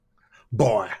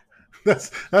boy.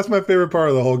 That's my favorite part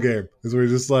of the whole game. Is where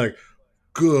you're just like,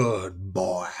 good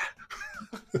boy.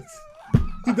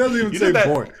 He doesn't even You say did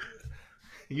boy. that.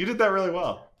 You did that really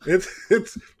well. It's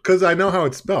because I know how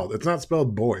it's spelled. It's not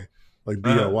spelled boy like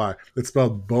Uh boy. It's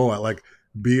spelled boa like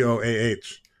boah. huh.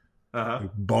 Uh huh.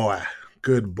 Like boy,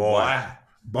 good boy.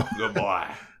 Boy. Boy.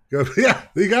 Good boy. Yeah,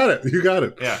 you got it. You got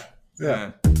it. Yeah.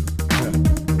 Yeah.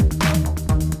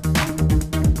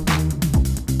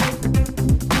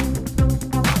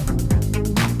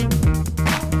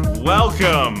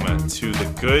 Welcome to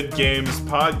the Good Games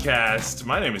Podcast.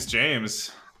 My name is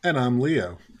James. And I'm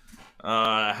Leo.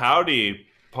 Howdy,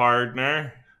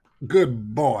 partner.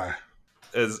 Good boy.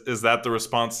 Is that the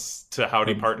response to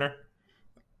howdy, partner?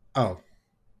 Oh,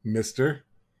 Mister.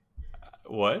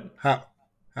 What?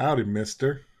 Howdy,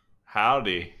 Mister.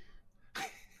 Howdy.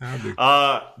 Howdy.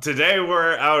 Today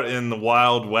we're out in the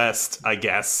Wild West, I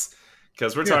guess,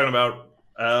 because we're talking about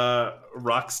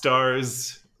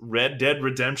Rockstar's Red Dead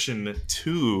Redemption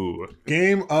 2.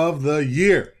 Game of the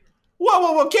year.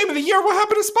 Whoa, Game of the year? What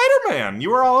happened to Spider-Man?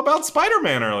 You were all about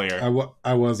Spider-Man earlier.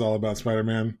 I was all about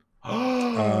Spider-Man.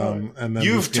 And then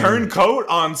You've turned coat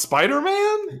on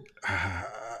Spider-Man?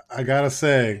 I gotta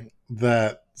say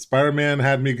that Spider-Man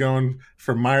had me going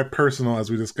for my personal, as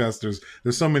we discussed. There's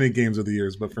so many games of the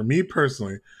years, but for me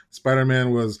personally, Spider-Man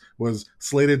was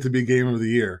slated to be game of the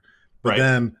year. But Right.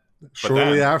 then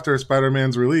shortly after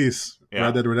Spider-Man's release, Yeah.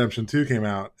 Red Dead Redemption 2 came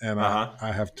out, and Uh-huh.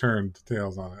 I have turned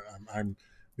tails on it. I'm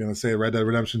gonna say Red Dead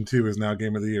Redemption 2 is now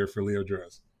game of the year for Leo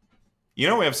Dress. You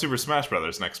know we have Super Smash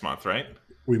Brothers next month, right?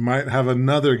 We might have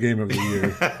another game of the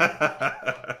year.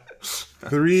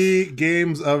 3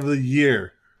 games of the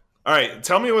year. All right,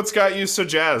 tell me what's got you so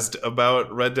jazzed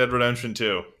about Red Dead Redemption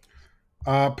 2.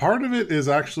 Part of it is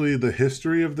actually the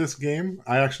history of this game.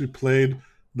 I actually played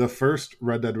the first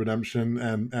Red Dead Redemption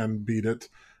and beat it.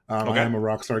 Okay. I am a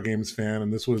Rockstar Games fan,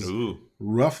 and this was Ooh.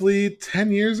 roughly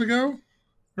 10 years ago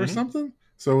or something.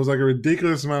 So it was like a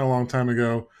ridiculous amount, a long time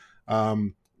ago.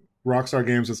 Rockstar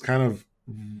Games has kind of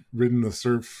ridden the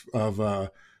surf of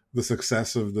the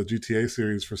success of the GTA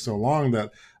series for so long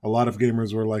that a lot of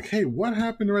gamers were like, hey, what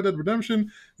happened to Red Dead Redemption?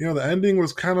 You know, the ending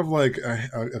was kind of like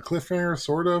a cliffhanger,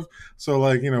 sort of. So,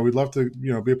 like, you know, we'd love to,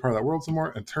 you know, be a part of that world some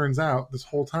more. And turns out this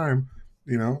whole time,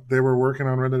 you know, they were working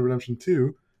on Red Dead Redemption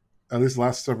 2, at least the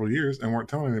last several years, and weren't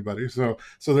telling anybody. So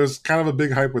there's kind of a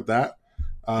big hype with that.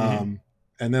 And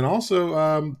then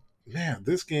also, man,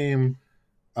 this game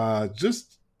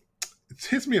just it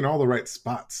hits me in all the right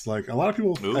spots. Like a lot of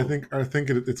people, Ooh. I think, are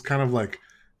thinking it's kind of like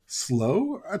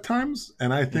slow at times,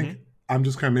 and I think I'm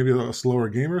just kind of maybe a slower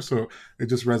gamer, so it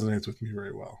just resonates with me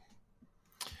very well.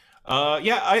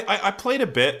 Yeah, I played a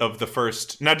bit of the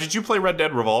first. Now, did you play Red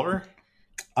Dead Revolver?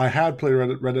 I had played Red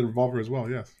Dead Revolver as well.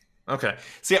 Yes. Okay.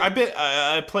 See,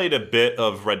 I played a bit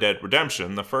of Red Dead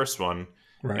Redemption, the first one,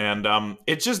 Right. and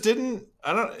it just didn't.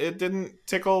 It didn't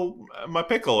tickle my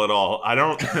pickle at all. I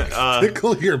don't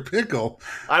Tickle your pickle.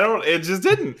 I don't. It just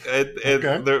didn't.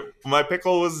 Okay. My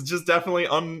pickle was just definitely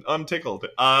untickled.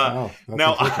 Wow, that's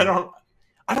Now unfortunate.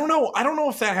 I don't know. I don't know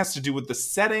if that has to do with the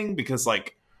setting because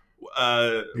like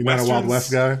You're not a Wild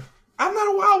West guy. I'm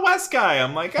not a Wild West guy.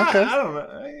 I'm like Okay. I don't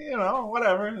know. You know,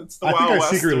 whatever. It's the I Wild think I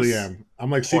West. secretly There's- am. I'm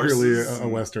like secretly horses a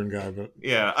and- Western guy, but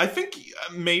Yeah, I think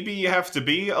maybe you have to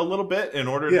be a little bit in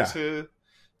order Yeah. to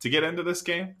get into this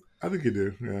game. I think you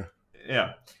do. Yeah.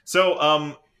 Yeah. So,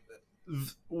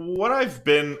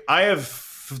 I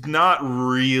have not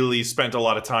really spent a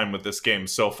lot of time with this game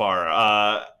so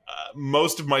far.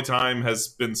 Most of my time has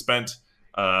been spent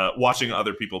watching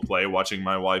other people play, watching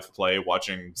my wife play,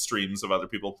 watching streams of other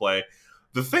people play.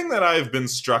 The thing that I've been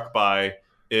struck by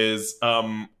is,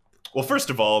 well, first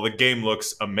of all, the game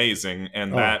looks amazing,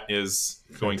 and that is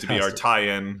going to be our fantastic.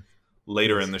 tie-in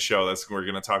later in the show. We're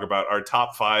going to talk about our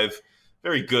top 5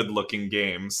 very good-looking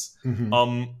games.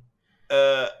 Mhm.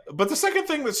 But the second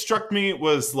thing that struck me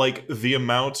was like the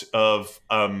amount of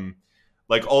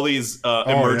like all these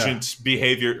emergent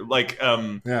behavior, like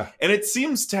Yeah. and it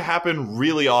seems to happen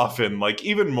really often, like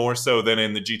even more so than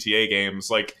in the GTA games.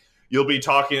 Like you'll be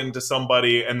talking to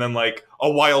somebody and then like a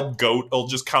wild goat will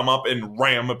just come up and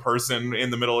ram a person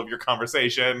in the middle of your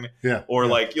conversation. Yeah. Or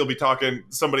yeah. like you'll be talking,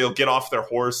 somebody will get off their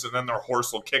horse and then their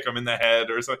horse will kick them in the head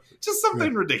or something. Just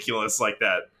something ridiculous like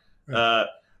that. Yeah.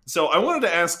 So I wanted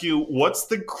to ask you, what's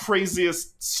the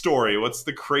craziest story? What's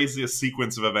the craziest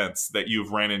sequence of events that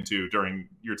you've ran into during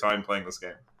your time playing this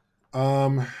game?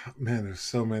 Man, there's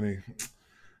so many.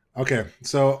 Okay,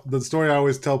 so the story I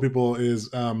always tell people is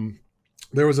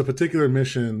there was a particular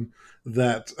mission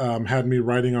that had me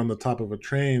riding on the top of a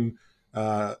train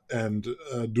and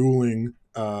dueling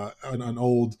an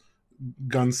old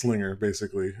gunslinger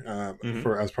basically Hmm.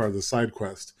 for as part of the side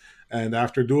quest. And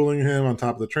after dueling him on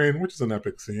top of the train, which is an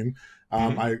epic scene,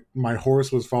 Hmm. I my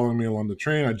horse was following me along the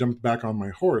train. I jumped back on my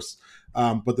horse,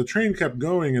 but the train kept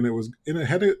going, and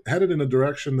it headed in a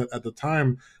direction that at the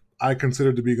time I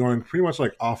considered to be going pretty much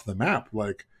like off the map.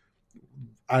 Like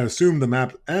I assumed the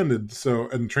map ended, so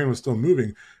and the train was still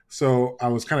moving. So I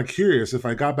was kind of curious if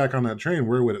I got back on that train,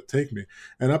 where would it take me?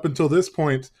 And up until this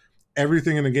point,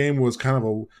 everything in the game was kind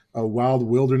of a wild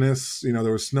wilderness. You know,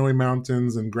 there were snowy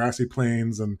mountains and grassy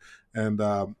plains and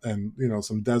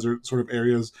some desert sort of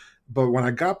areas. But when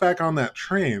I got back on that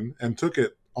train and took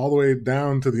it all the way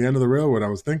down to the end of the railroad, I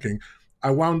was thinking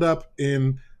I wound up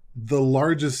in the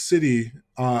largest city,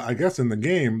 I guess, in the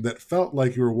game that felt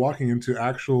like you were walking into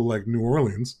actual like New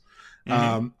Orleans,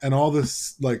 Hmm. and all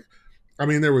this like, I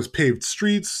mean, there was paved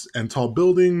streets and tall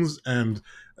buildings and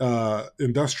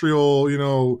industrial,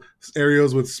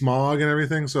 areas with smog and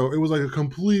everything. So it was like a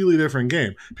completely different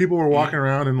game. People were walking Hmm.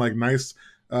 around in like nice,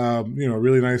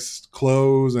 really nice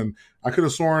clothes, and I could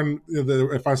have sworn that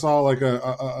if I saw like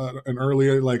an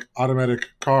early like automatic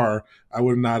car, I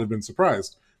would not have been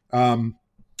surprised.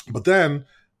 But then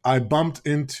I bumped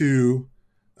into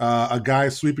a guy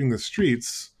sweeping the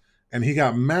streets, and he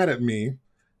got mad at me,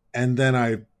 and then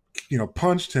I,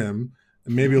 punched him,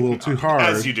 maybe a little too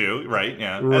As you hard, do, right?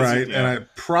 Yeah, as you, right? And yeah. I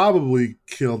probably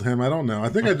killed him. I don't know. I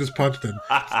think I just punched him.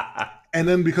 And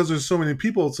then because there's so many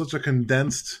people, it's such a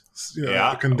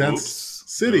Yeah. condensed Oops.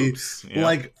 city. Oops. Yeah.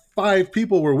 Like 5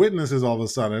 people were witnesses all of a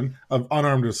sudden of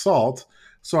unarmed assault.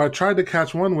 So I tried to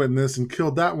catch one witness and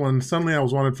killed that one. Suddenly I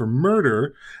was wanted for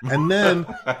murder. And then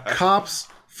cops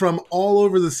from all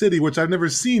over the city, which I've never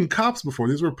seen cops before.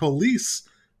 These were police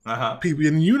Uh-huh. people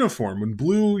in uniform, in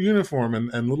blue uniform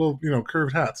and little,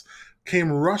 curved hats,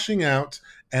 came rushing out,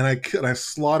 and I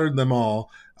slaughtered them all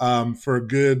for a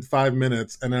good 5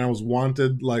 minutes, and then I was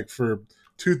wanted like for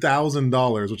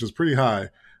 $2,000, which is pretty high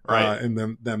Right. in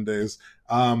them days.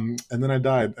 And then I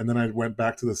died, and then I went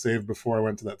back to the save before I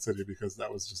went to that city because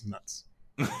that was just nuts.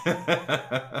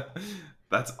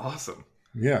 That's awesome.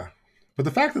 Yeah, but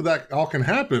the fact that that all can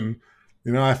happen,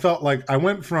 I felt like I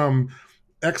went from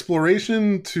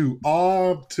exploration to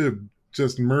awe to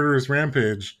just murderous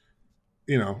rampage,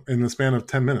 in the span of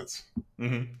 10 minutes.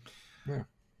 Hmm. Yeah.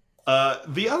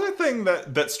 The other thing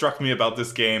that struck me about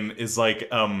this game is like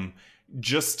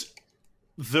just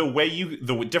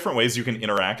the different ways you can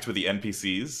interact with the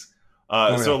NPCs.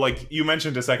 Oh, So yeah. like you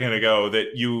mentioned a second ago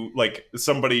that you like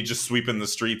somebody just sweeping the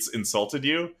streets insulted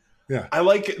you. Yeah. I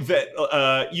like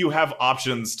that you have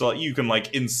options to you can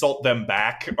like insult them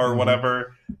back or Hmm.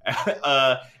 whatever,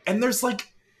 and there's like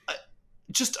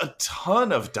just a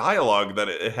ton of dialogue that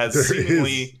it has There is.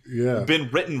 seemingly Yeah. been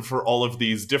written for all of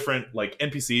these different like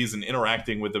NPCs and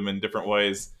interacting with them in different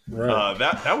ways. Right.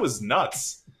 That was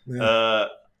nuts. Yeah. Uh,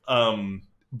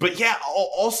 but yeah,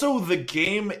 also the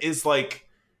game is like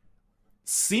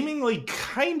seemingly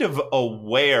kind of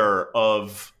aware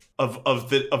of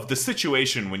the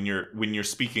situation when you're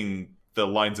speaking the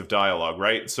lines of dialogue,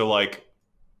 right? So like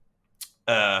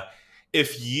uh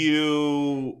if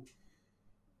you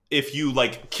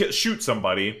like shoot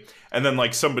somebody and then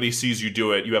like somebody sees you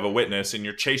do it, you have a witness and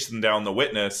you're chasing down the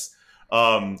witness,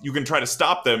 you can try to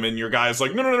stop them and your guy's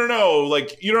like no,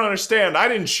 like you don't understand, I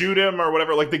didn't shoot him or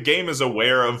whatever. Like the game is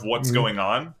aware of what's Hmm. going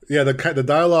on. Yeah. The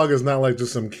dialogue is not like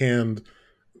just some canned,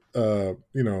 uh,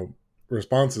 you know,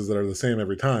 responses that are the same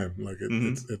every time. Like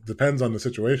Hmm. it depends on the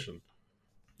situation.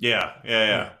 Yeah.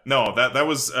 Yeah. No, that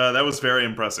was very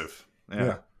impressive. Yeah.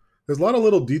 Yeah. There's a lot of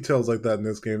little details like that in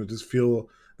this game that just feel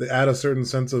they add a certain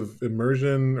sense of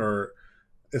immersion, or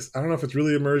I don't know if it's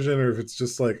really immersion or if it's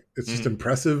just like it's just Hmm.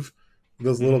 impressive.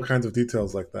 Those little Hmm. kinds of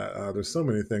details like that. There's so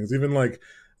many things, even like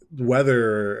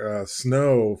weather,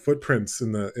 snow, footprints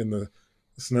in the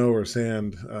snow or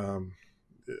sand.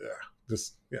 Yeah,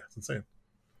 it's insane.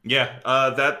 Yeah,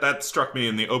 that struck me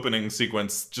in the opening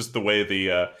sequence, just the way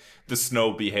the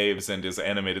snow behaves and is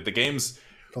animated.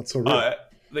 Felt so real. Uh,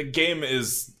 the game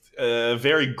is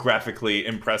very graphically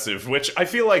impressive, which I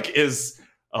feel like is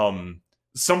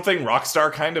something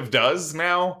Rockstar kind of does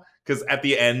now. Because at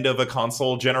the end of a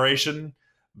console generation,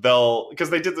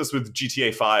 because they did this with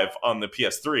GTA 5 on the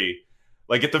PS3.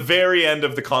 Like at the very end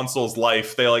of the console's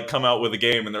life, they like come out with a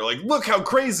game and they're like, "Look how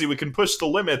crazy we can push the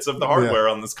limits of the Yeah, hardware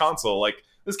on this console! Like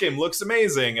this game looks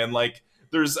amazing, and like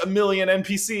there's a million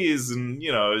NPCs, and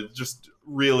just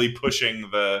really pushing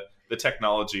the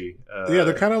technology." yeah.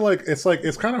 They're kind of like it's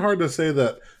kind of hard to say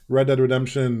that Red Dead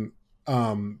Redemption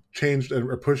changed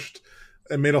or pushed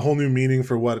and made a whole new meaning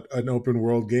for what an open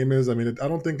world game is. I mean, I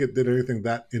don't think it did anything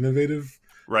that innovative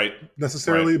Right, right.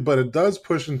 necessarily, but it does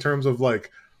push in terms of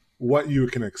like what you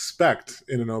can expect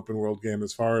in an open world game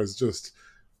as far as just,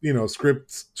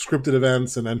 scripted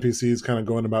events and NPCs kind of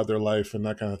going about their life and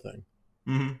that kind of thing.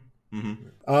 Mm-hmm.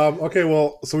 Mm-hmm. Okay,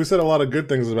 well, so we said a lot of good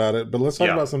things about it, but let's talk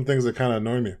about some things that kind of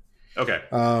annoy me. Okay.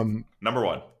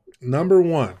 Number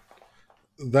one,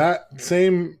 that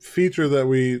same feature that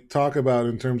we talk about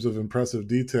in terms of impressive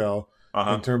detail,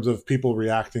 in terms of people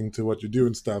reacting to what you do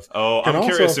and stuff. Oh, I'm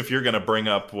curious if you're going to bring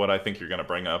up what I think you're going to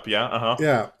bring up. Yeah.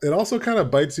 Yeah. It also kind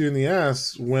of bites you in the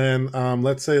ass when,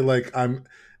 let's say, like, I'm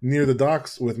near the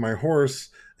docks with my horse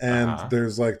and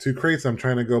there's like 2 crates I'm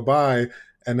trying to go by.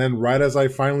 And then right as I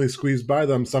finally squeeze by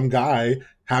them, some guy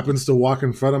happens to walk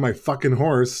in front of my fucking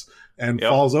horse and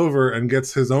falls over and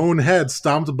gets his own head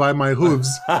stomped by my hooves.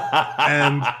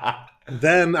 And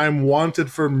then I'm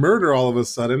wanted for murder all of a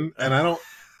sudden. And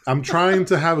I'm trying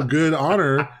to have a good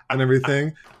honor and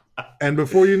everything. And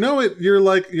before you know it,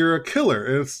 you're a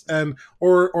killer.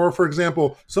 Or for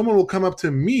example, someone will come up to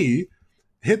me,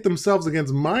 hit themselves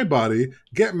against my body,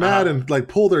 get mad and like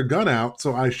pull their gun out.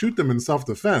 So I shoot them in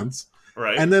self-defense.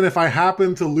 Right. And then if I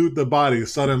happen to loot the body,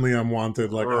 suddenly I'm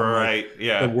wanted. Like, I'm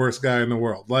the worst guy in the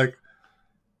world. Like,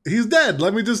 he's dead.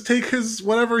 Let me just take his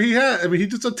whatever he had. I mean, he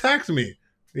just attacked me,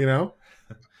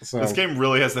 So this game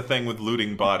really has the thing with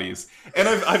looting bodies. And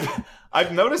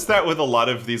I've noticed that with a lot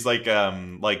of these big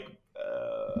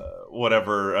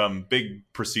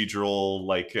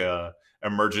procedural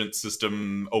emergent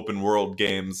system open world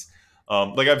games.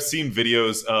 I've seen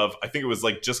videos of, I think it was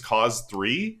like Just Cause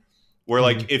 3,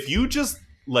 where if you just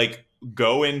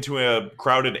go into a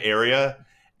crowded area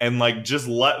and just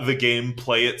let the game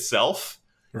play itself,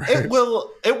 right, it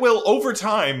will over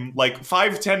time,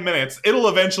 5-10 minutes, it'll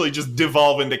eventually just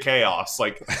devolve into chaos.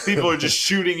 People are just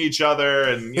shooting each other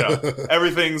and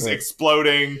everything's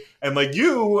exploding, and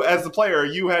you as the player,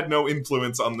 you had no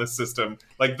influence on this system.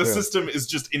 The system is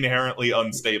just inherently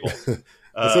unstable. It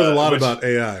says a lot about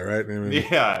AI, right? I mean,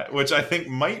 yeah, which I think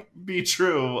might be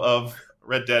true of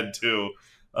Red Dead 2.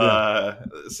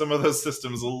 Some of those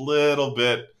systems a little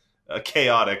bit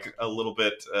chaotic, a little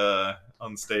bit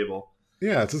unstable.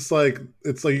 Yeah, it's just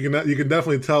you can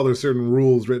definitely tell there's certain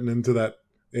rules written into that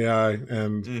AI,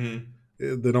 and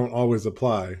they don't always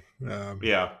apply.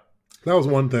 That was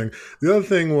one thing. The other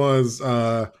thing was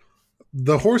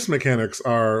the horse mechanics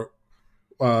are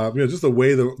just the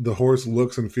way the horse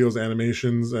looks and feels,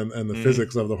 animations and the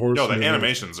physics of the horse. No, the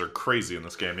animations are crazy in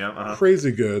this game. Yeah,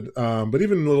 crazy good. But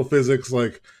even little physics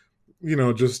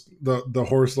just the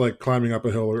horse climbing up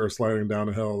a hill or sliding down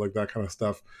a hill, that kind of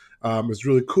stuff is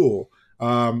really cool.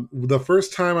 The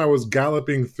first time I was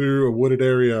galloping through a wooded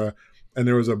area and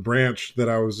there was a branch that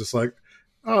I was just like,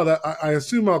 oh, that I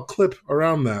assume I'll clip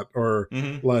around that, or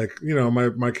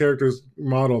my character's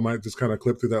model might just kind of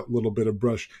clip through that little bit of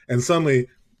brush, and suddenly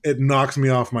it knocks me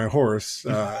off my horse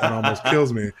and almost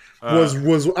kills me.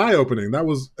 Was eye-opening. That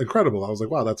was incredible. I was like,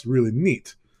 wow, that's really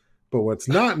neat. But what's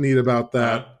not neat about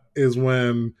that is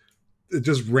when it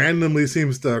just randomly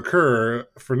seems to occur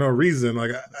for no reason.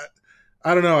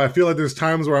 I don't know. I feel like there's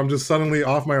times where I'm just suddenly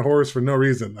off my horse for no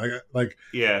reason. I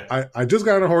just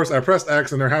got on a horse, I pressed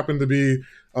X, and there happened to be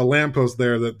a lamppost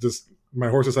there that just my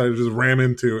horse decided to just ram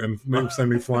into and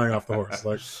send me flying off the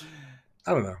horse.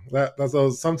 I don't know.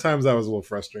 Sometimes that was a little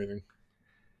frustrating.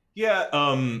 Yeah,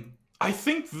 I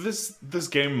think this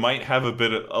game might have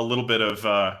a little bit of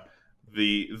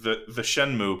the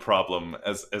Shenmue problem,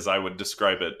 as I would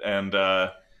describe it, and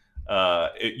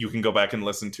you can go back and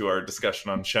listen to our discussion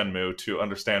on Shenmue to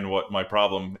understand what my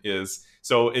problem is.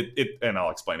 So and I'll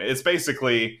explain it. It's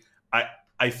basically,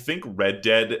 I think Red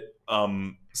Dead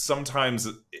sometimes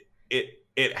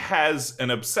it has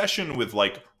an obsession with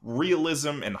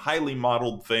realism and highly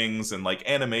modeled things and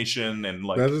animation and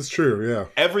that is true. Yeah,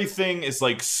 everything is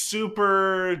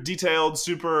super detailed,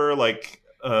 super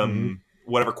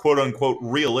whatever, quote unquote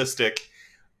realistic,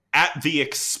 at the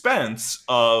expense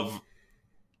of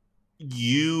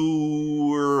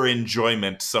your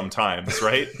enjoyment sometimes,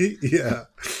 right? Yeah.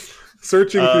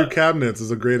 Searching through cabinets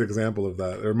is a great example of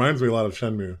that. It reminds me a lot of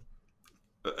Shenmue.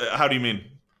 How do you mean?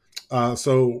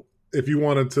 So if you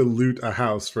wanted to loot a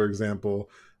house, for example,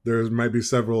 there might be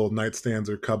several nightstands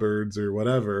or cupboards or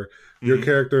whatever. Your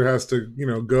character has to,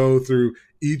 go through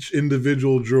each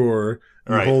individual drawer.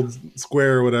 You hold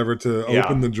square or whatever to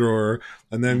open the drawer,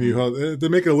 and then you hold. They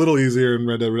make it a little easier in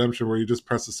Red Dead Redemption, where you just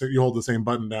you hold the same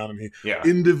button down, and he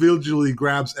individually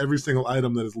grabs every single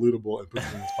item that is lootable and puts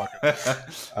it in his pocket.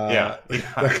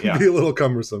 That can be a little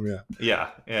cumbersome.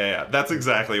 Yeah. That's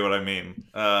exactly what I mean.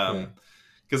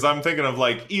 Because I'm thinking of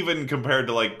even compared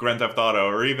to Grand Theft Auto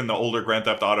or even the older Grand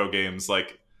Theft Auto games,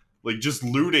 just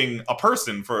looting a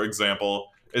person, for example,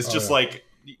 is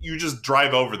you just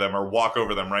drive over them or walk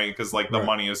over them, right? Because like the Right.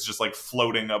 money is just like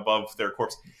floating above their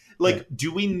corpse. Like, Yeah.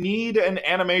 do we need an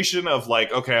animation of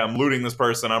like, okay, I'm looting this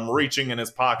person, I'm reaching in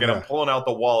his pocket, Yeah. I'm pulling out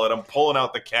the wallet, I'm pulling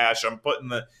out the cash, I'm putting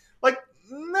the like.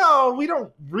 No, we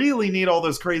don't really need all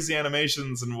those crazy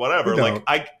animations and whatever. We Like,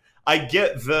 don't. I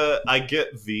get the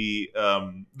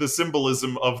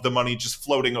symbolism of the money just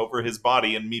floating over his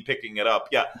body and me picking it up.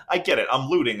 Yeah, I get it. I'm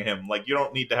looting him. Like, you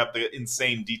don't need to have the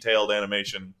insane detailed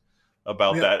animation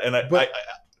about Yeah, that. And but-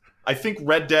 I think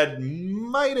Red Dead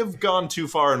might have gone too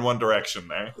far in one direction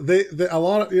there. They a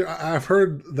lot of, I've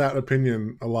heard that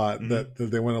opinion a lot, Mhm. that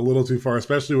they went a little too far,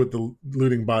 especially with the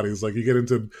looting bodies. Like, you get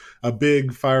into a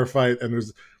big firefight and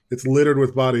it's littered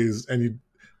with bodies, and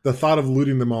the thought of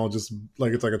looting them all just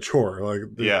like, it's like a chore. Like,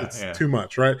 Yeah, it's yeah. too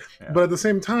much, right? Yeah. But at the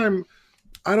same time,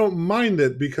 I don't mind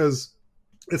it, because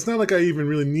it's not like I even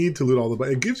really need to loot all the, but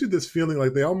it gives you this feeling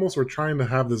like they almost were trying to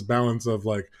have this balance of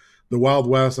like the Wild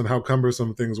West and how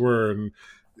cumbersome things were. And,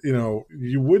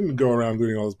 you wouldn't go around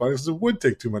looting all those bodies, because it would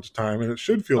take too much time and it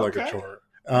should feel like a Okay. chore.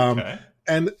 Okay.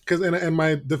 And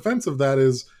my defense of that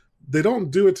is they don't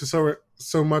do it to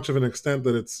so much of an extent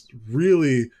that it's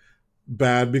really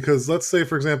bad. Because let's say,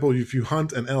 for example, if you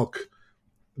hunt an elk,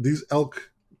 these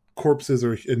elk corpses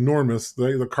are enormous.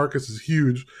 The carcass is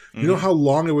huge. You know Mhm. how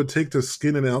long it would take to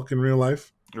skin an elk in real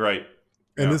life? Right.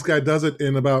 And Yeah. this guy does it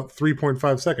in about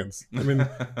 3.5 seconds. I mean,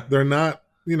 they're not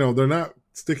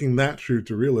sticking that true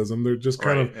to realism. They're just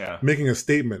kind of yeah. making a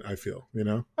statement, I feel,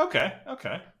 Okay.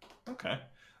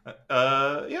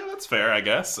 Yeah, that's fair, I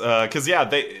guess. Because yeah,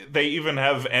 they even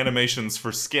have animations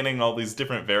for skinning all these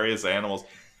different various animals.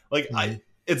 Like Mhm.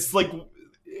 it's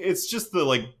just the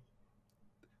like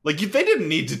they didn't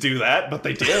need to do that, but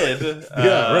they did.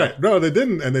 Yeah, right. No, they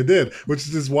didn't, and they did, which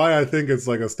is why I think it's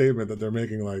like a statement that they're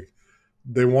making. Like,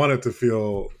 they want it to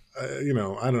feel, I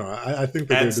don't know. I think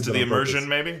that Adds they did to that the on purpose, immersion,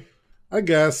 maybe. I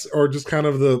guess, or just kind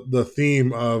of the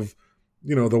theme of,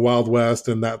 the Wild West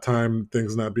and that time,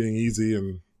 things not being easy,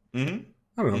 and Hmm.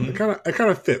 I don't know. Mhm. It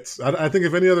kind of fits. I think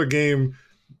if any other game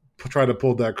tried to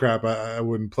pull that crap, I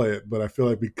wouldn't play it. But I feel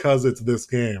like because it's this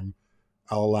game,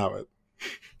 I'll allow it.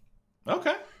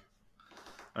 Okay.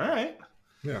 All right.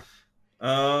 Yeah.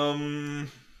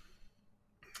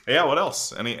 Yeah. What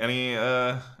else? Any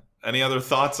other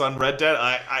thoughts on Red Dead?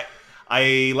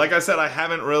 I like I said, I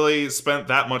haven't really spent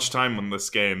that much time on this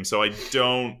game, so I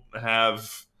don't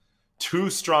have too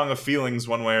strong of feelings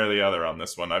one way or the other on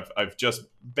this one. I've just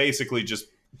basically just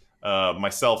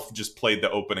myself just played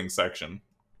the opening section.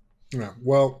 Yeah.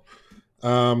 Well,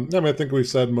 I mean, I think we've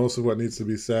said most of what needs to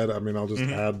be said. I mean, I'll just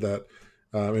Mhm. add that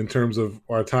in terms of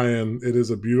our tie-in, it is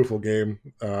a beautiful game,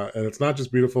 and it's not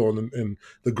just beautiful, and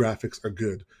the graphics are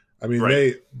good. I mean,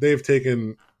 Right. they've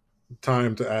taken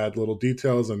time to add little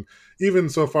details, and even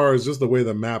so far as just the way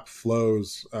the map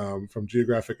flows from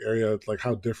geographic area, like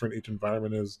how different each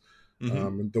environment is, Mhm.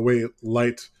 and the way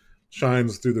light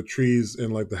shines through the trees in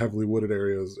like the heavily wooded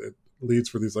areas, it leads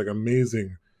for these like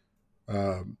amazing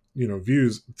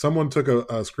views. Someone took a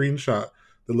screenshot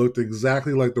that looked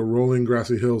exactly like the rolling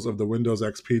grassy hills of the Windows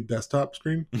XP desktop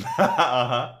screen,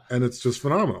 Uh-huh. and it's just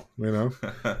phenomenal.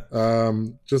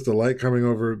 Just the light coming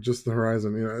over just the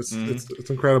horizon. It's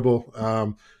incredible.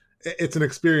 It's an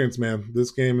experience, man.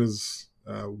 This game is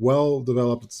well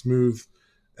developed, it's smooth,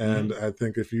 and I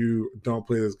think if you don't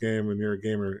play this game and you're a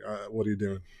gamer, what are you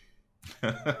doing?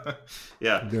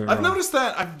 Yeah, Doing I've wrong.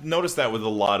 noticed that with a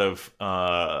lot of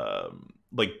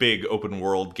like big open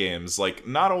world games. Like,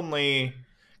 not only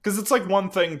because it's like one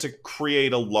thing to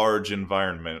create a large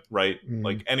environment, right? Mhm.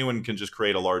 Like, anyone can just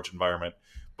create a large environment,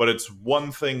 but it's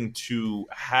one thing to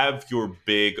have your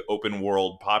big open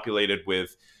world populated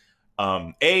with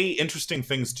A, interesting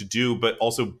things to do, but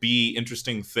also B,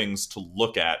 interesting things to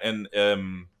look at. And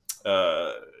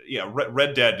yeah,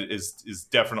 Red Dead is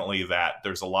definitely that.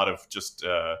 There's a lot of just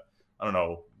I don't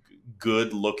know,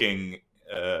 good looking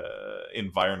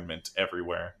environment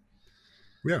everywhere.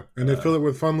 Yeah, and they fill it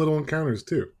with fun little encounters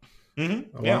too.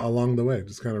 Mm-hmm. Yeah. Along the way,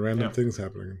 just kind of random Yeah. things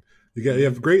happening. You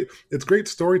have it's great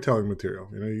storytelling material.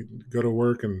 You go to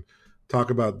work and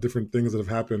talk about different things that have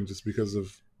happened just because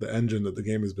of the engine that the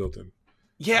game is built in.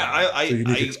 Yeah, It's a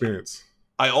unique experience.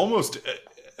 I almost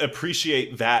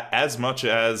appreciate that as much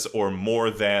as or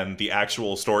more than the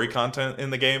actual story content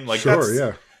in the game. Like,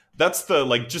 Sure, that's the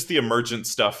like just the emergent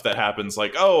stuff that happens.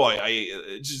 Like, oh,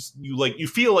 I just you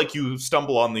feel like you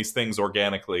stumble on these things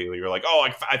organically. You're like, oh,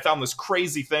 I found this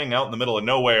crazy thing out in the middle of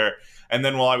nowhere, and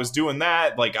then while I was doing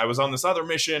that, like, I was on this other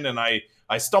mission and I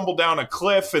stumbled down a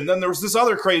cliff, and then there was this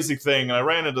other crazy thing, and I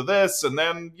ran into this, and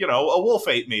then a wolf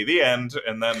ate me. The end,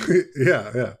 and then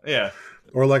yeah. yeah.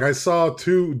 Or like I saw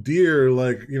two deer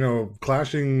like,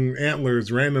 clashing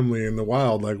antlers randomly in the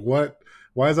wild. Like what?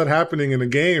 Why is that happening in a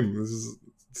game?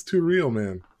 It's too real,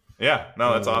 man. Yeah,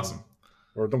 no, that's Um, awesome.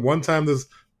 or the one time this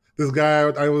guy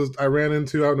I ran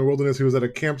into out in the wilderness, he was at a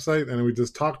campsite and we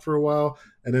just talked for a while,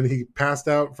 and then he passed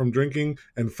out from drinking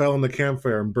and fell in the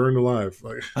campfire and burned alive.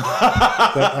 Like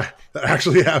that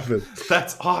actually happened.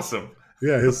 That's awesome.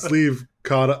 Yeah, his sleeve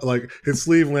his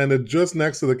sleeve landed just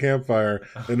next to the campfire,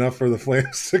 enough for the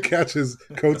flames to catch his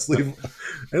coat sleeve,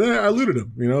 and then I looted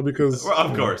him. Because Well,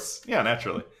 of course, yeah,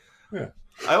 naturally. Yeah,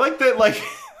 I like that. Like,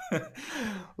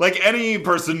 like any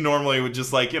person normally would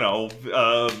just like hit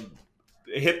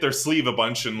their sleeve a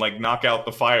bunch and like knock out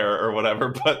the fire or whatever.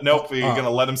 But nope, he's gonna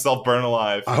let himself burn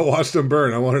alive. I watched him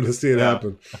burn. I wanted to see it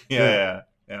happen. Yeah.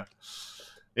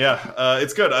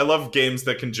 It's good. I love games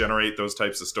that can generate those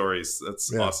types of stories.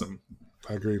 That's awesome.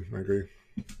 I agree.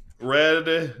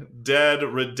 Red Dead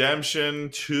Redemption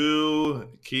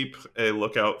 2. Keep a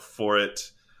lookout for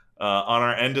it on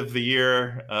our end of the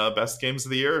year best games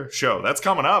of the year show. That's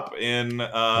coming up in.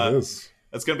 It is.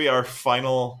 That's going to be our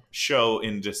final show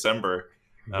in December.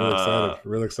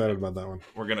 Really excited about that one.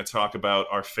 We're going to talk about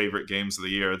our favorite games of the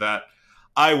year that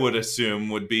I would assume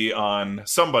would be on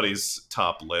somebody's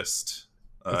top list.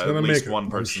 It's going to make one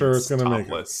person's I'm sure it's going to make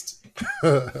list.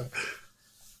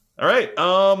 All right.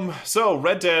 So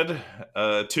Red Dead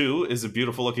 2 is a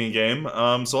beautiful looking game.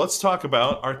 So let's talk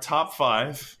about our top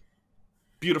 5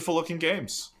 beautiful looking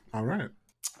games. All right.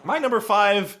 My number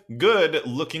 5 good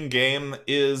looking game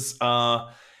is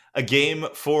a game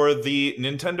for the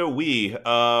Nintendo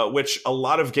Wii, which a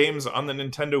lot of games on the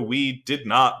Nintendo Wii did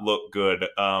not look good.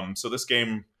 So this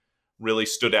game really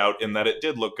stood out in that it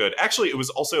did look good. Actually, it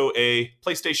was also a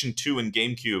PlayStation 2 and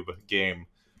GameCube game,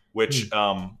 which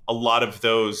a lot of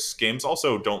those games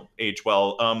also don't age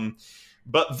well.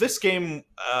 But this game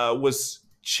was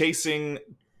chasing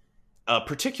a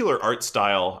particular art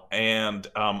style, and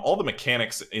all the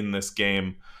mechanics in this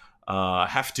game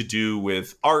have to do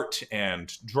with art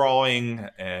and drawing.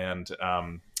 And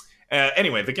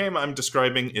anyway, the game I'm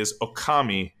describing is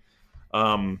Okami.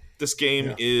 This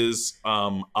game is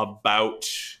about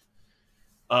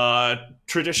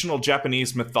traditional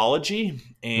Japanese mythology,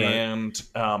 and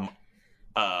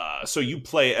so you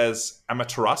play as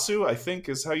Amaterasu, I think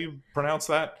is how you pronounce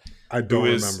that. I don't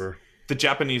remember. The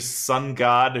Japanese sun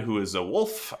god, who is a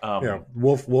wolf.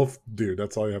 Wolf dude.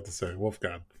 That's all you have to say. Wolf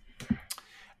god.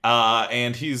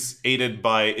 And he's aided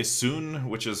by Isun,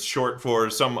 which is short for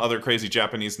some other crazy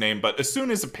Japanese name. But Isun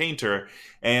is a painter,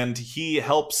 and he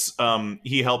helps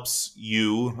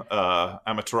you,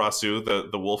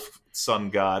 Amaterasu, the wolf sun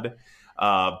god,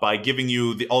 by giving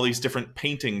you all these different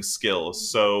painting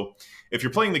skills. So if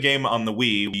you're playing the game on the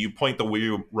Wii, you point the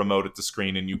Wii remote at the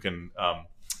screen, and you can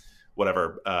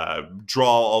draw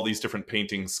all these different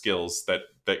painting skills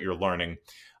that you're learning.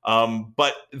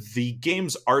 But the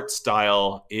game's art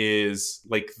style is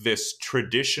like this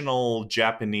traditional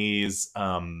Japanese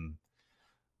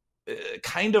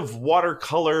kind of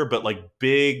watercolor, but like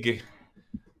big.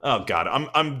 Oh God,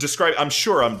 I'm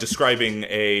sure I'm describing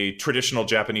a traditional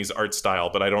Japanese art style,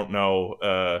 but I don't know.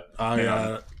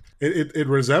 It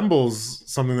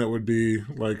resembles something that would be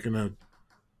like in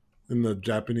the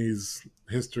Japanese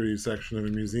history section of a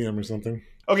museum or something.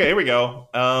 Okay, here we go.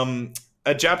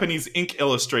 A Japanese ink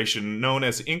illustration known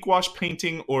as inkwash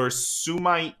painting or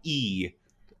sumai-e,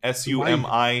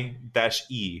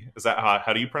 SUMI-E. Is that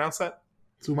how do you pronounce that?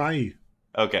 Sumai.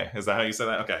 Okay, is that how you say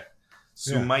that? Okay,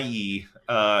 sumai-e.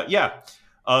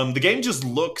 The game just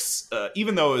looks,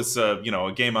 even though it's a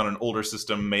game on an older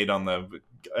system made on the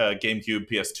GameCube,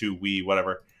 PS2, Wii,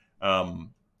 whatever.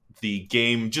 The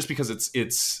game, just because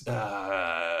it's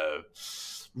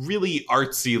really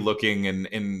artsy looking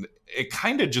and it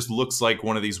kind of just looks like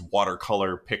one of these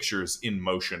watercolor pictures in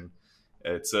motion.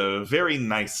 It's a very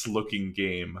nice looking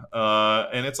game,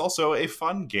 and it's also a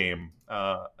fun game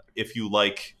if you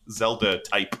like Zelda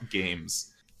type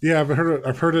games. Yeah, I've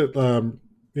heard it.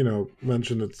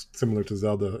 Mentioned it's similar to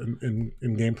Zelda in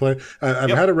gameplay. I've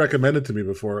had it recommended to me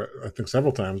before, I think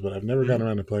several times, but I've never gotten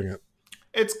around to playing it.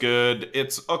 It's good.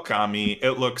 It's Okami.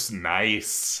 It looks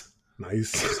nice.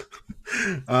 Nice.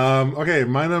 Okay,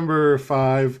 my number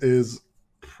 5 is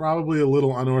probably a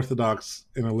little unorthodox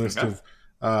in a list of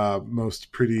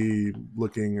most pretty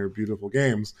looking or beautiful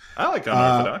games. I like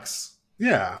unorthodox.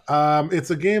 It's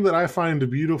a game that I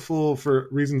find beautiful for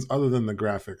reasons other than the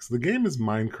graphics. The game is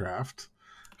Minecraft,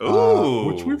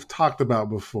 which we've talked about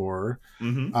before.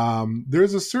 Mm-hmm.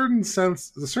 There's a certain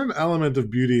element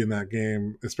of beauty in that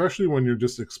game, especially when you're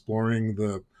just exploring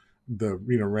the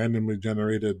randomly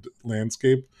generated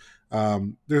landscape.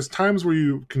 There's times where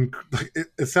you can.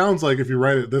 It sounds like if you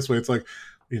write it this way, it's like,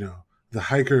 the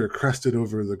hiker crested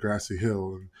over the grassy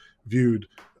hill and viewed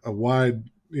a wide,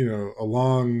 a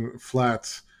long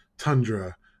flat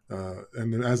tundra,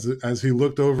 and as he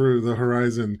looked over the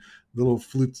horizon, little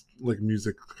flute like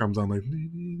music comes on, like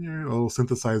a little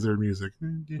synthesizer music,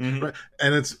 Mhm. right?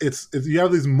 And it's you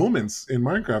have these moments in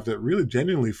Minecraft that really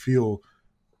genuinely feel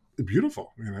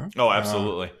beautiful, Oh,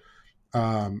 absolutely.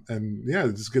 and yeah,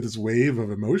 just get this wave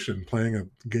of emotion playing a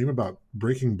game about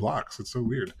breaking blocks. It's so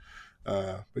weird.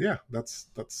 But yeah, that's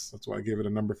why I gave it a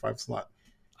number 5 slot.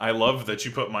 I love that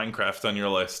you put Minecraft on your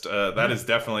list. That Yeah. is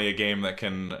definitely a game that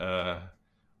can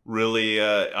really,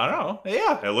 I don't know.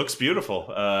 Yeah, it looks beautiful.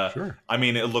 Sure. I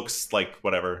mean, it looks like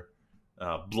whatever,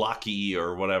 blocky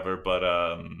or whatever, but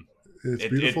It's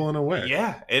beautiful in a way.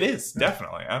 yeah, it is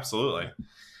definitely, absolutely.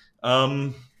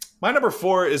 Um, my number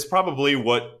 4 is probably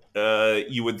what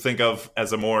you would think of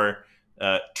as a more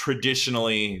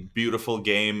traditionally beautiful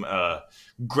game,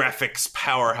 graphics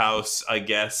powerhouse, I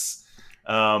guess.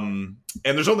 And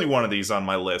there's only one of these on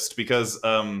my list because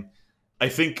I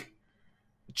think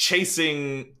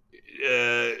chasing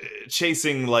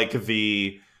chasing like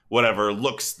the whatever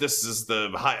looks, this is the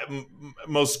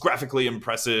most graphically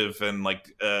impressive and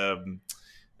like uh,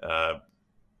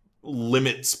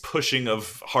 limits pushing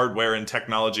of hardware and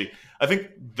technology. I think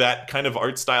that kind of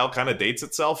art style kind of dates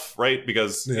itself, right?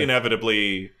 Because Yeah.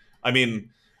 inevitably, I mean,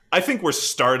 I think we're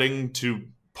starting to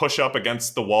push up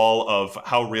against the wall of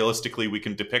how realistically we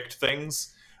can depict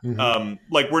things.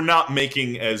 Like we're not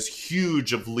making as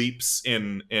huge of leaps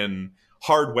in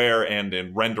hardware and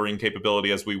in rendering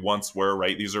capability as we once were,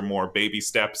 right? These are more baby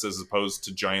steps as opposed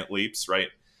to giant leaps, right?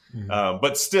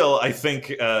 But still, I think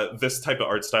this type of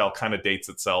art style kind of dates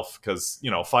itself because,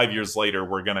 5 years later,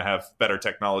 we're going to have better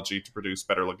technology to produce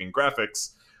better looking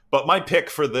graphics. But my pick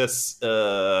for this,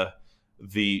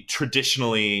 the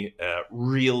traditionally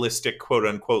realistic, quote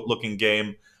unquote, looking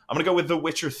game, I'm going to go with The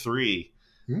Witcher 3.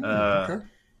 Okay.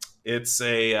 It's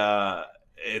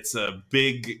a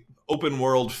big open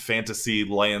world fantasy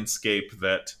landscape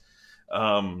that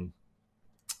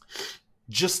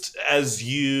just as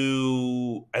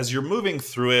you're moving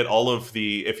through it, all of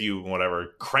the, if you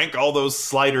whatever crank all those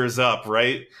sliders up,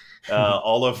 right,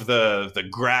 all of the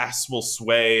grass will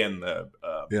sway and the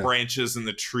Yeah. branches and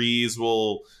the trees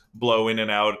will blow in and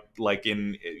out, like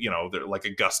like a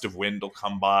gust of wind will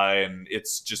come by, and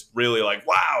it's just really like,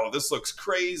 wow, this looks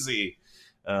crazy.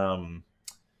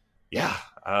 Yeah,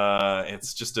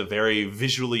 it's just a very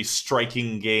visually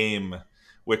striking game,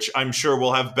 which I'm sure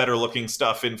will have better looking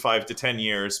stuff in 5 to 10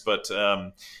 years. But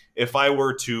if I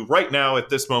were to, right now, at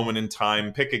this moment in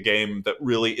time, pick a game that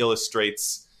really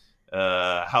illustrates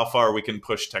how far we can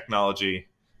push technology,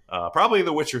 probably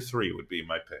The Witcher 3 would be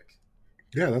my pick.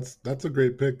 Yeah, that's a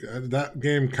great pick. That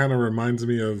game kind of reminds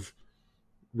me of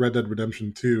Red Dead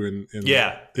Redemption 2 in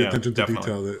the attention to definitely.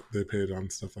 detail that they paid on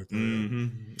stuff like that. Mm-hmm.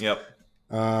 Yep.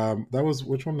 That was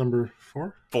which one? Number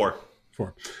 4? 4.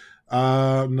 4.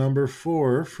 Number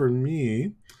 4 for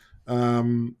me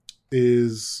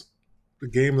is a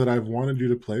game that I've wanted you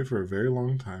to play for a very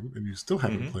long time, and you still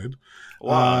haven't played.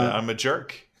 Well, I'm a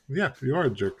jerk. Yeah, you are a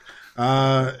jerk.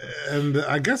 And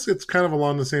I guess it's kind of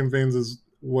along the same veins as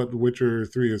what Witcher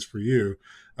 3 is for you.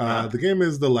 The game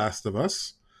is The Last of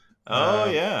Us. Oh,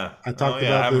 yeah. I talked I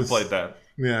about haven't this. played that.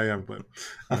 Yeah, I haven't played it.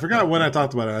 I forgot when I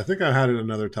talked about it. I think I had it in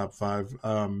another top 5.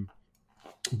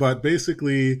 But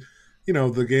basically,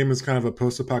 the game is kind of a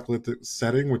post-apocalyptic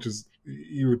setting, which is,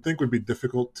 you would think would be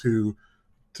difficult to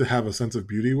have a sense of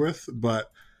beauty with,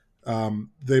 but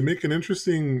they make an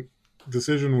interesting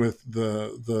decision with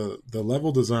the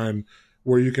level design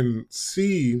where you can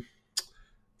see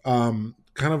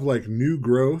kind of like new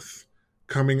growth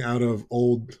coming out of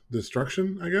old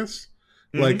destruction, I guess.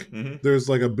 Like there's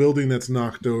like a building that's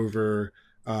knocked over,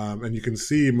 and you can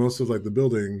see most of like the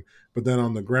building, but then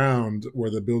on the ground where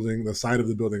the side of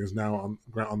the building is now on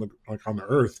the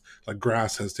earth, like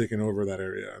grass has taken over that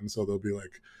area, and so there'll be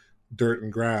like dirt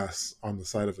and grass on the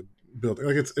side of a building.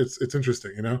 Like it's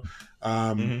interesting, and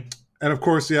of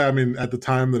course, yeah, I mean, at the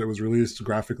time that it was released,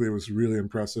 graphically it was really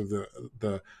impressive.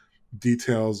 The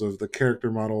details of the character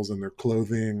models and their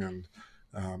clothing and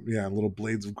little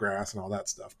blades of grass and all that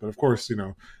stuff. But of course,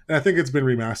 and I think it's been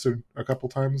remastered a couple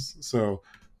times, so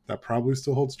that probably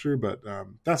still holds true. But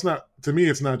that's not, to me,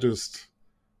 it's not just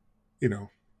the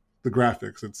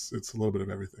graphics. It's a little bit of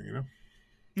everything.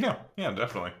 Yeah,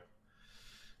 definitely.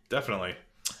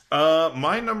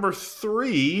 My number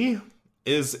 3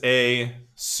 is a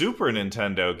Super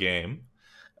Nintendo game.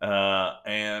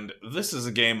 And this is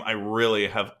a game I really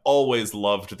have always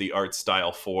loved the art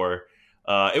style for.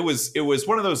 It was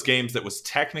one of those games that was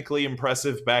technically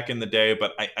impressive back in the day,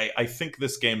 but I think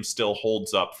this game still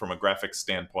holds up from a graphics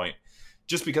standpoint,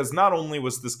 just because not only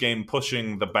was this game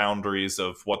pushing the boundaries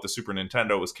of what the Super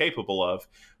Nintendo was capable of,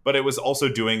 but it was also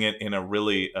doing it in a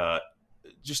really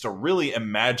just a really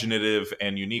imaginative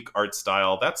and unique art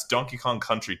style. That's Donkey Kong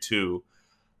Country 2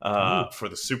 for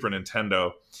the Super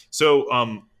Nintendo.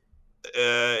 So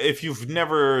if you've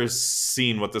never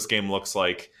seen what this game looks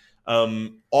like,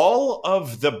 all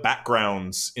of the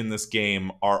backgrounds in this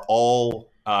game are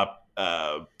all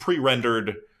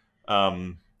pre-rendered.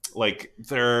 Like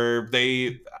they're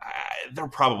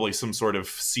probably some sort of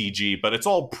CG, but it's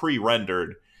all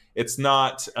pre-rendered. It's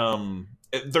not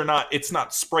it's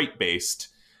not sprite based.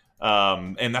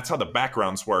 And that's how the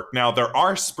backgrounds work. Now, there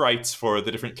are sprites for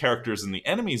the different characters and the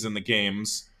enemies in the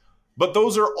games, but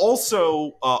those are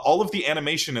also, all of the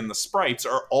animation in the sprites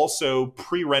are also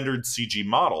pre-rendered CG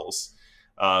models.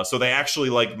 So they actually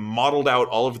like modeled out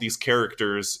all of these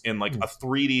characters in like a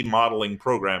 3D modeling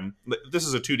program. This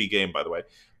is a 2D game, by the way,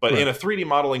 but in a 3D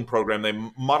modeling program, they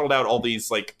modeled out all these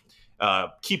like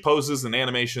key poses and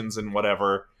animations and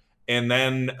whatever, and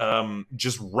then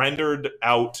just rendered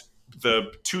out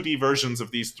the 2D versions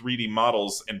of these 3D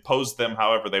models and posed them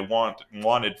however they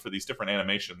wanted for these different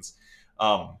animations.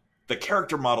 The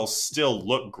character models still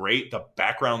look great. The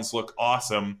backgrounds look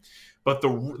awesome. But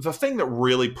the thing that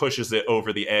really pushes it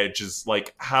over the edge is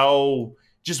like how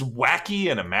just wacky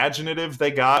and imaginative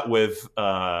they got with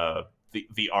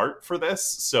the art for this.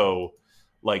 So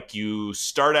like you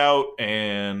start out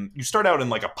in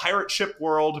like a pirate ship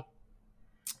world.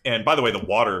 And by the way, the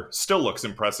water still looks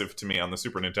impressive to me on the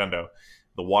Super Nintendo.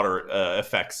 The water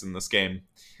effects in this game.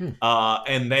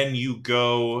 And then you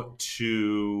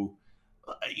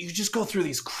just go through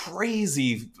these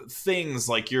crazy things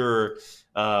like you're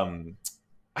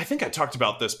I think I talked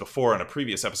about this before in a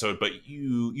previous episode, but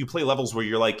you play levels where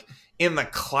you're like in the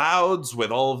clouds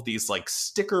with all of these like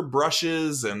sticker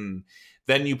brushes, and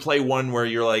then you play one where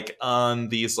you're like on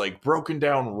these like broken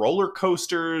down roller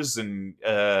coasters, and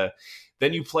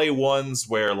then you play ones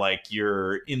where like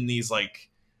you're in these like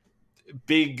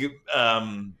big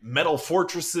metal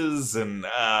fortresses, and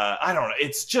I don't know,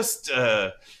 it's just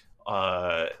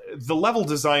the level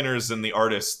designers and the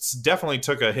artists definitely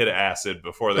took a hit of acid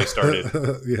before they started.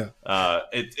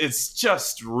 It's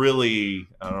just really,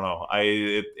 I don't know,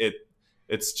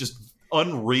 it's just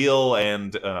unreal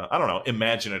and I don't know,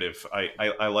 imaginative.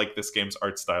 I like this game's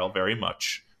art style very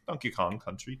much. Donkey Kong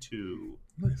Country 2.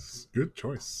 Nice, good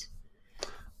choice.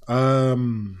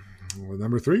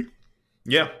 Number 3.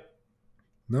 Yeah,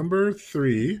 number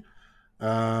 3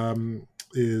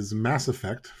 is Mass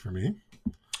Effect for me.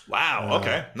 Wow.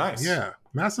 Okay. Nice. Yeah,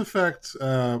 Mass Effect,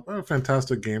 a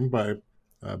fantastic game by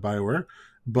BioWare,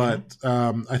 but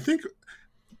I think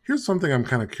here's something I'm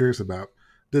kind of curious about.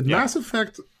 Did Mass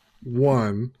Effect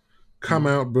 1 come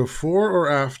out before or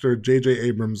after J.J.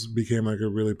 Abrams became like a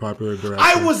really popular director?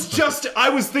 I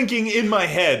was thinking in my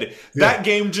head, that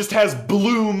game just has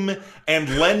bloom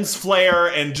and lens flare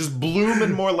and just bloom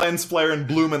and more lens flare and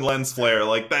bloom and lens flare.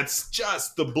 Like, that's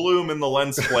just the bloom and the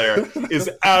lens flare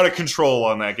is out of control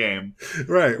on that game.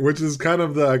 Right, which is kind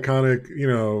of the iconic,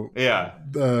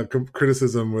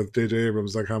 criticism with J.J.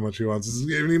 Abrams, like how much he wants.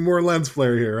 We need more lens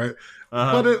flare here, right?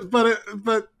 But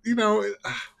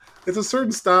it's a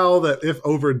certain style that, if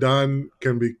overdone,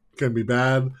 can be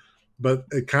bad. But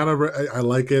it kind of, I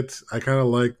like it. I kind of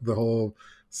like the whole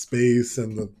space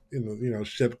and the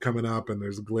ship coming up and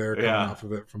there's glare coming off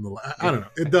of it from the. I don't know.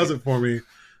 It does it for me.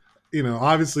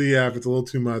 Obviously, if it's a little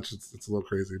too much, it's a little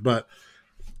crazy. But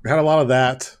it had a lot of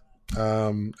that,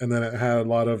 and then it had a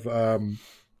lot of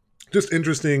just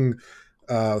interesting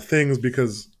things,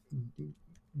 because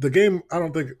the game,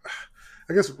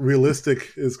 I guess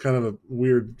realistic is kind of a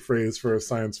weird phrase for a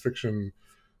science fiction,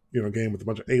 game with a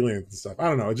bunch of aliens and stuff. I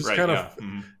don't know. It just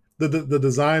the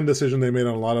design decision they made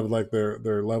on a lot of like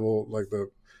their level, like the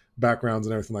backgrounds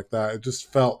and everything like that. It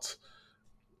just felt,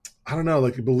 I don't know,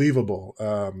 like believable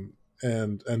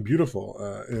and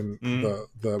beautiful. In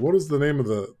the what is the name of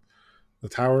the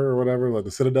tower or whatever, like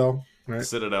the Citadel, right?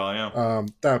 Citadel, yeah.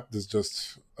 That is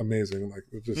just amazing. Like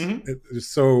it's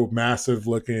just so massive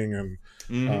looking and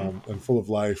full of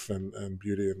life and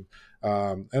beauty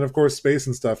and of course space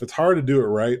and stuff. It's hard to do it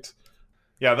right.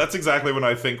 Yeah, that's exactly what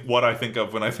I think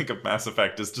of when I think of Mass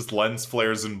Effect, is just lens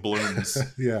flares and blooms.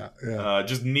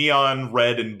 Just neon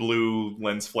red and blue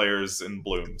lens flares and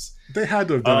blooms. They had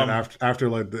to have done it after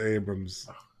like the Abrams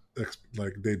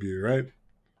debut, right?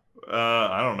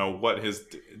 I don't know what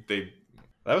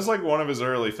that was like one of his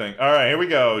early things. All right, here we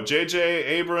go. J.J.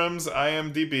 Abrams,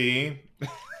 IMDb.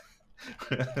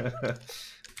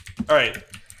 All right.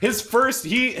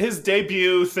 His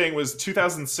debut thing was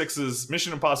 2006's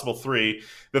Mission Impossible 3.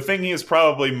 The thing he is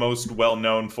probably most well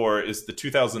known for is the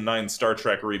 2009 Star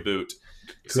Trek reboot.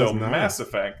 So 2009. Mass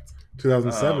Effect.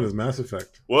 2007 is Mass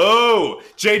Effect. Whoa!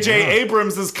 J.J. Wow.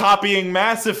 Abrams is copying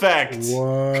Mass Effect.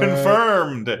 What?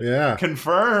 Confirmed. Yeah.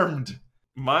 Confirmed.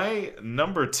 My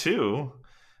number 2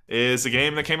 is a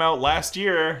game that came out last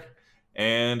year,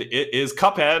 and it is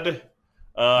Cuphead.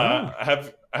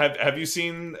 Have you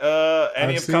seen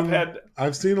any of Cuphead?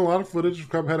 I've seen a lot of footage of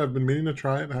Cuphead. I've been meaning to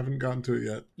try it. I haven't gotten to it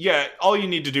yet. Yeah, all you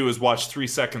need to do is watch 3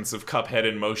 seconds of Cuphead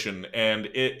in motion, and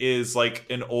it is like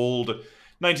an old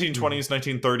 1920s,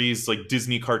 1930s like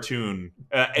Disney cartoon.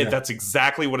 That's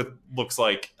exactly what it looks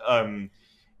like.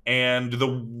 And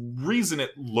the reason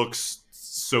it looks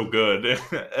so good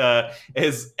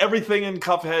is everything in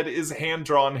Cuphead is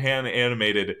hand-drawn,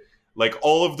 hand-animated. Like,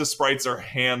 all of the sprites are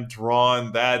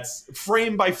hand-drawn. That's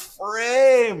frame by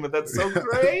frame. That's so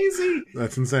crazy.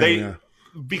 That's insane,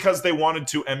 Because they wanted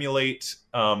to emulate,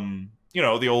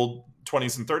 the old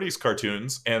 20s and 30s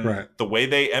cartoons. And the way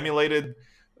they emulated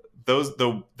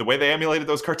the way they emulated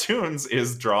those cartoons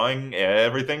is drawing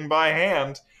everything by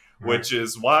hand. Which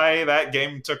is why that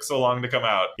game took so long to come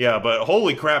out. Yeah, but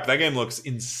holy crap, that game looks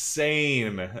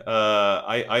insane.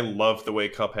 I love the way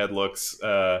Cuphead looks.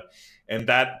 And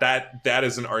that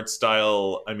is an art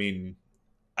style. I mean,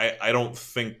 I don't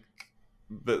think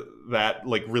that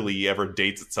like really ever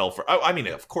dates itself. I mean,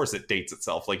 of course it dates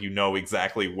itself. Like, you know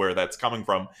exactly where that's coming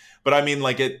from. But I mean,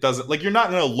 like, it doesn't. Like, you're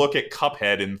not going to look at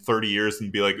Cuphead in 30 years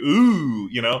and be like, ooh,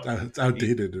 you know, it's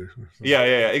outdated. Yeah,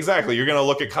 exactly. You're going to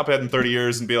look at Cuphead in 30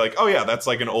 years and be like, oh yeah, that's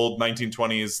like an old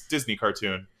 1920s Disney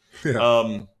cartoon.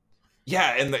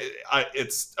 Yeah. And I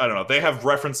don't know. They have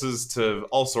references to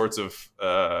all sorts of.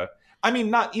 I mean,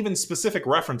 not even specific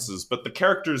references, but the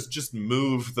characters just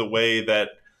move the way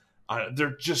that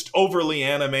they're just overly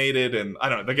animated, and I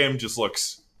don't know. The game just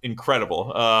looks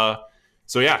incredible.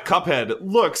 So yeah, Cuphead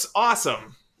looks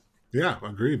awesome. Yeah,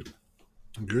 agreed.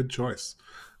 Good choice.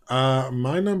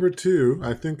 My number 2,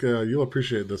 I think you'll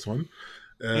appreciate this one.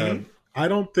 I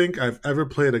don't think I've ever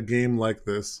played a game like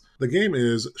this. The game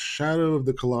is Shadow of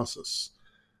the Colossus.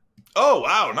 Oh,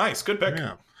 wow. Nice. Good pick.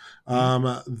 Yeah.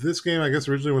 This game, I guess,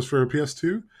 originally was for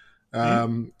PS2.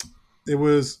 It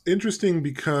was interesting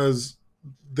because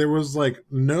there was like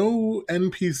no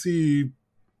NPC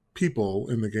people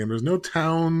in the game. There's no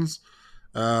towns.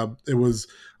 It was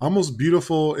almost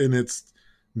beautiful in its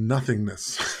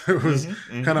nothingness. It was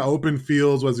kind of open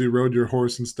fields as you rode your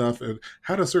horse and stuff. It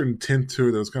had a certain tint to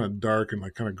it that was kind of dark and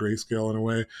like kind of grayscale in a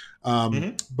way.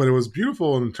 But it was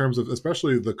beautiful in terms of,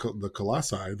 especially the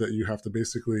colossi that you have to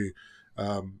basically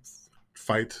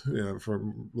fight, for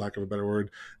lack of a better word,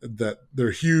 that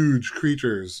they're huge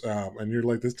creatures, and you're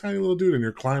like this tiny little dude and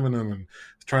you're climbing them and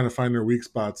trying to find their weak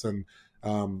spots, and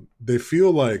they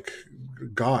feel like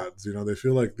gods, they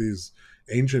feel like these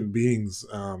ancient beings,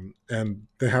 and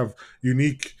they have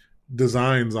unique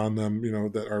designs on them,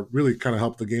 that are really kind of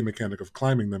help the game mechanic of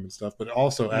climbing them and stuff, but it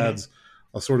also adds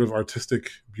a sort of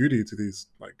artistic beauty to these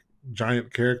like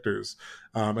giant characters,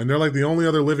 and they're like the only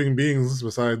other living beings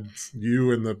besides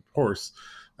you and the horse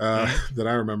that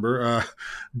I remember,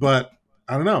 but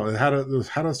I don't know, it had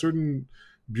a certain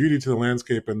beauty to the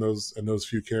landscape and those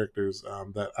few characters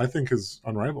that I think is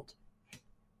unrivaled.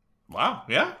 Wow.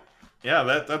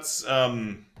 That's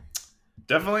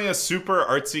definitely a super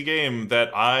artsy game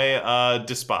that I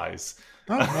despise.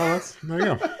 Oh, well, there you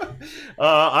go.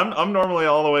 I'm normally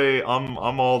all the way.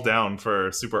 I'm all down for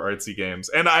super artsy games,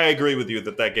 and I agree with you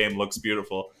that game looks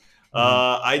beautiful.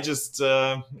 I just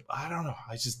I don't know.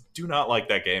 I just do not like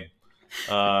that game.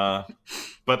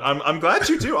 But I'm glad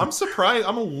you do. I'm surprised.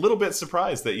 I'm a little bit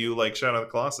surprised that you like Shadow of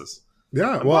the Colossus.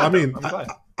 Yeah, well, I mean,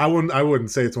 I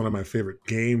wouldn't say it's one of my favorite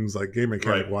games, like game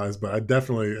mechanic wise, but I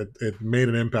definitely it made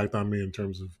an impact on me in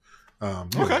terms of.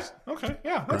 Okay,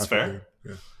 yeah, that's fair.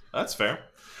 Yeah. That's fair.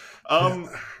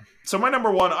 So my number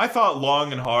 1, I thought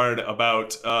long and hard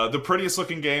about the prettiest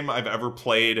looking game I've ever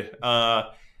played. I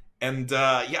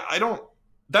don't.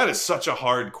 That is such a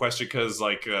hard question because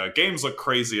like games look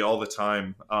crazy all the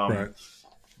time.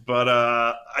 But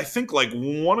I think like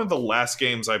one of the last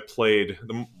games I played,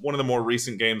 one of the more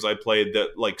recent games I played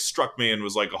that like struck me and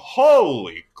was like,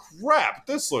 holy crap,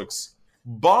 this looks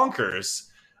bonkers.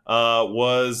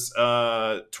 Was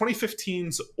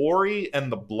 2015's Ori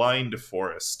and the Blind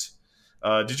Forest.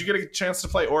 Did you get a chance to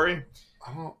play Ori?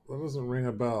 That doesn't ring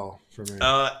a bell for me.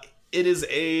 It is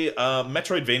a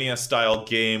Metroidvania style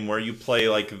game where you play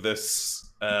like this.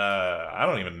 I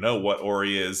don't even know what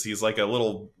Ori is. He's like a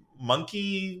little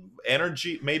monkey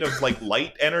energy made of like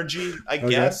light energy, I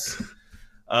guess.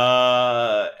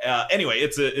 Anyway,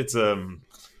 it's a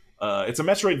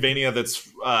Metroidvania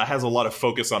that's has a lot of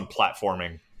focus on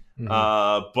platforming.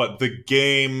 But the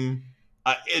game,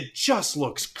 it just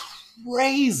looks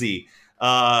crazy.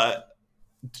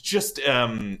 It's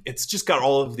just got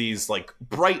all of these like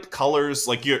bright colors.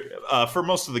 Like you're for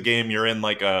most of the game, you're in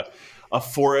like a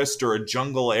forest or a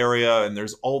jungle area, and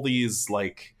there's all these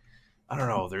like, I don't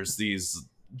know, there's these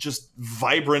just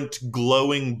vibrant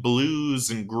glowing blues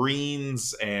and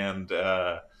greens, and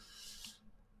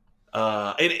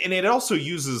it also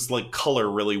uses like color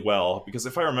really well, because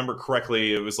if I remember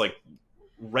correctly, it was like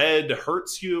red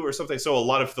hurts you or something. So a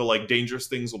lot of the like dangerous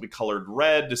things will be colored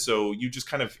red. So you just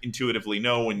kind of intuitively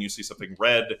know when you see something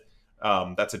red,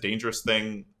 that's a dangerous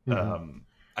thing.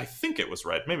 I think it was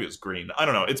red. Maybe it was green. I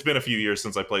don't know. It's been a few years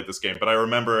since I played this game, but I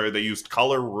remember they used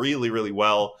color really, really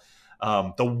well.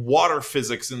 The water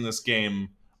physics in this game,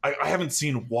 I haven't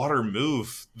seen water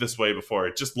move this way before.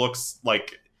 It just looks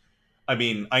like, I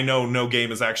mean, I know no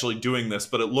game is actually doing this,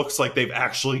 but it looks like they've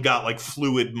actually got like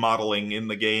fluid modeling in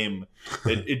the game.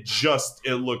 It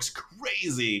looks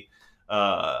crazy,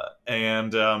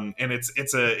 and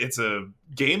it's a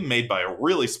game made by a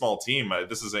really small team.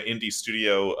 This is an indie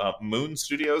studio, Moon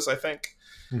Studios, I think.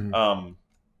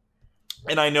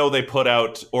 And I know they put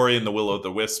out Ori and the Will of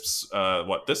the Wisps,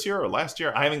 this year or last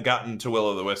year? I haven't gotten to Will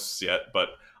of the Wisps yet, but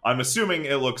I'm assuming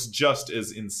it looks just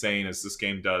as insane as this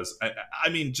game does. I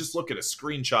mean, just look at a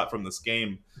screenshot from this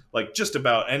game. Like, just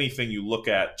about anything you look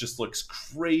at just looks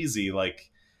crazy. Like,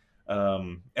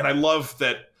 and I love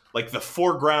that, like, the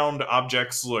foreground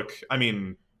objects look, I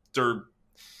mean, they're,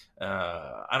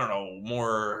 I don't know,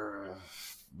 more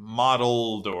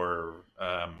modeled or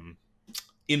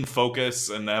in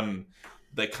focus, and then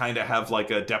they kind of have like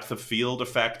a depth of field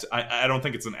effect. I don't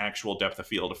think it's an actual depth of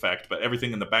field effect, but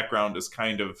everything in the background is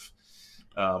kind of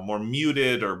more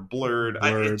muted or blurred.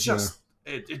 It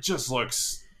just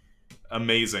looks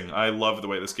amazing. I love the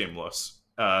way this game looks.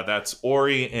 That's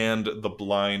Ori and the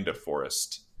Blind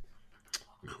Forest.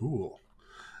 Cool.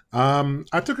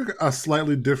 I took a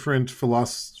slightly different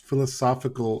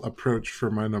philosophical approach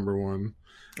for my number one.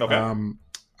 Okay.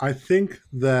 I think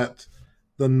that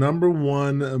the number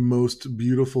one most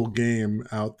beautiful game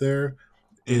out there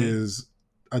is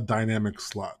a dynamic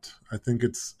slot. I think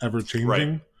it's ever changing.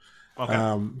 Right.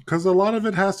 Okay. Because a lot of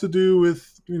it has to do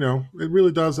with, it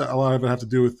really does. A lot of it have to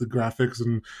do with the graphics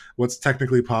and what's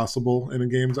technically possible in a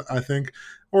game, I think.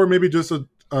 Or maybe just a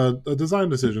design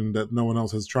decision that no one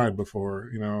else has tried before,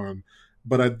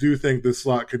 but I do think this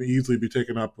slot can easily be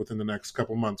taken up within the next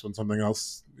couple months when something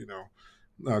else,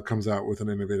 comes out with an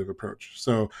innovative approach.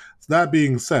 So that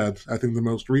being said, I think the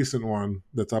most recent one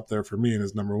that's up there for me and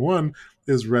is number one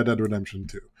is Red Dead Redemption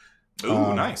 2.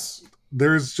 Ooh, nice.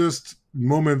 There's just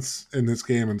moments in this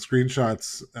game and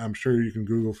screenshots, I'm sure you can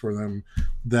Google for them,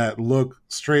 that look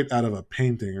straight out of a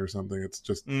painting or something. It's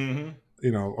just,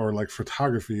 or like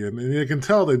photography. And you can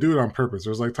tell they do it on purpose.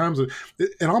 There's like times,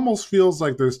 it almost feels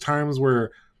like there's times where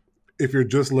if you're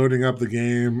just loading up the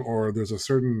game or there's a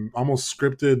certain almost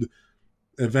scripted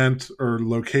event or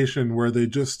location where they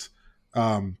just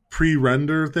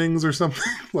pre-render things or something,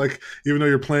 like even though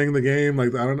you're playing the game,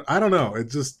 like I don't know,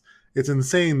 it's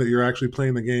insane that you're actually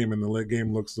playing the game and the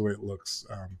game looks the way it looks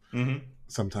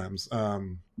sometimes,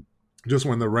 just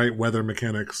when the right weather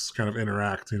mechanics kind of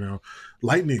interact.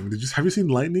 Lightning, have you seen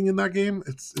lightning in that game?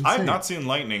 It's insane. I've not seen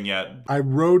lightning yet. I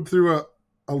rode through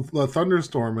a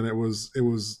thunderstorm and it was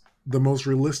the most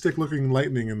realistic looking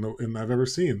lightning in I've ever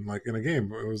seen, like in a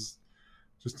game. It was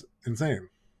just insane.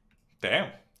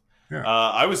 Damn. Yeah.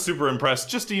 I was super impressed,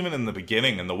 just even in the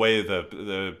beginning, and the way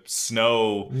the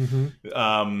snow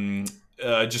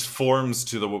just forms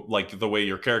to the way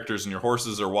your characters and your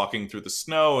horses are walking through the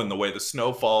snow, and the way the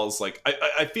snow falls. Like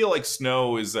I feel like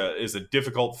snow is a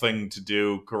difficult thing to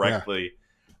do correctly.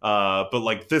 Yeah. But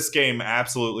like this game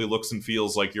absolutely looks and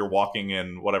feels like you're walking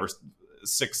in whatever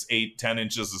 6, 8, 10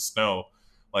 inches of snow.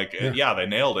 Like they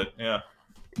nailed it. Yeah,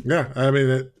 I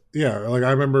mean like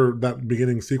I remember that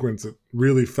beginning sequence. It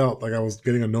really felt like I was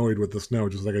getting annoyed with the snow,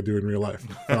 just like I do in real life.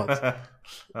 It felt it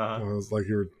was like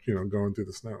you're going through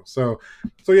the snow. So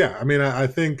yeah. I mean, I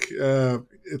think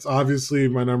it's obviously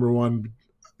my number one.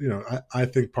 I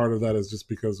think part of that is just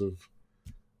because of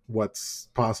what's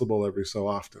possible every so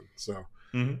often. So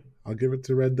I'll give it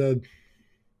to Red Dead.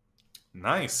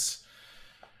 Nice.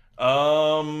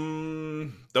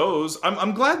 Those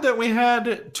I'm glad that we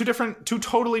had two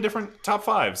totally different top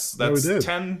fives. That's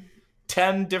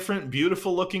 10 different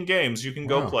beautiful looking games you can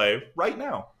go play right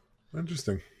now.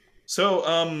 Interesting. So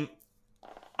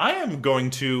I am going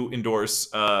to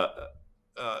endorse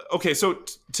okay, so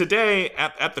today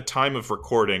at the time of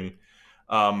recording,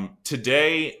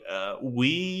 Today,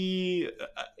 we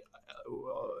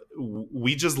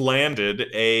just landed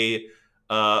a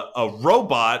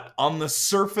robot on the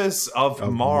surface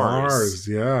of Mars.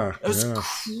 Yeah, it was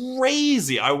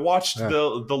crazy. I watched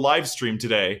the live stream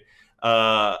today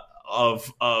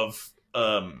of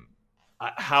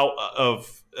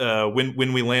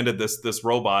when we landed this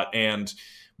robot. And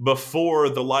before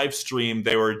the live stream,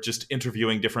 they were just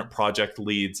interviewing different project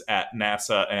leads at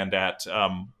NASA and at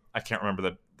I can't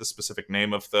remember the specific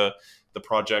name of the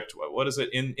project. What is it?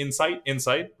 Insight,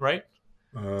 right?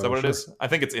 Is that what it is? I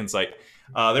think it's Insight.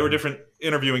 They were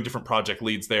interviewing different project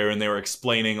leads there, and they were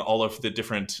explaining all of the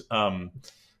different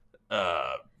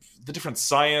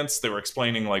science. They were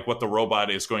explaining like what the robot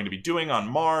is going to be doing on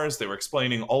Mars. They were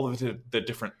explaining all of the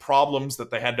different problems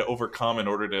that they had to overcome in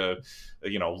order to,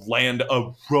 land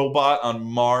a robot on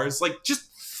Mars. Like,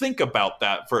 just think about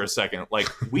that for a second. Like,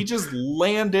 we just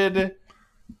landed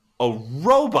a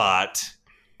robot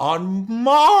on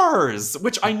Mars,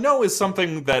 which I know is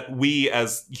something that we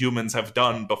as humans have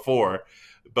done before.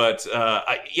 But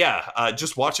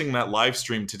just watching that live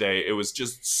stream today, it was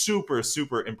just super,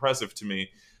 super impressive to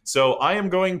me. So I am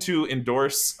going to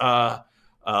endorse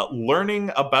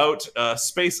learning about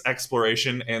space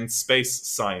exploration and space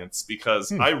science,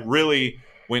 because I really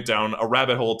went down a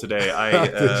rabbit hole today.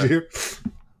 Did you?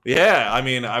 Yeah, I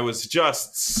mean, I was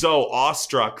just so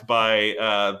awestruck by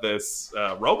this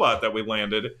robot that we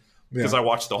landed, because I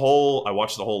watched the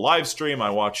whole live stream.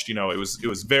 I watched, it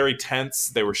was very tense.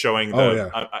 They were showing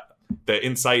the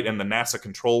Insight and the NASA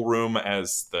control room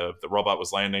as the robot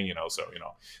was landing.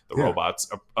 The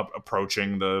robot's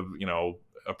approaching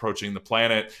the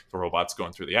planet. The robot's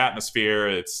going through the atmosphere.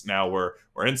 It's now we're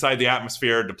inside the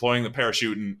atmosphere, deploying the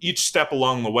parachute, and each step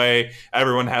along the way,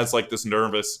 everyone has like this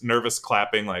nervous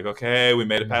clapping, like, okay, we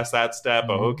made it past that step.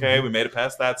 Oh, okay, we made it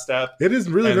past that step. It is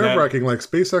really nerve-wracking. Like,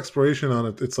 space exploration on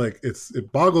it, it's like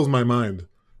it boggles my mind.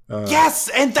 Yes,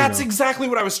 and that's exactly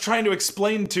what I was trying to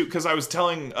explain to, because I was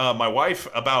telling my wife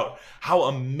about how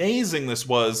amazing this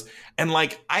was. And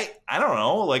like, I don't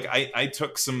know, like I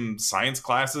took some science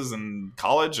classes in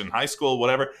college and high school,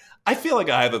 whatever. I feel like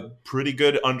I have a pretty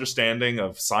good understanding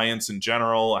of science in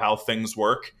general, how things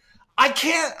work. I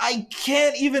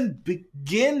can't even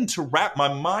begin to wrap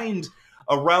my mind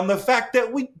around the fact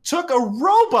that we took a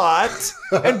robot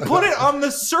and put it on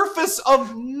the surface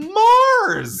of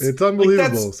Mars. It's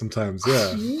unbelievable sometimes.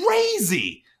 Yeah.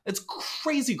 Crazy. It's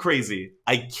crazy.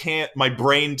 My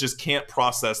brain just can't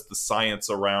process the science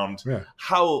around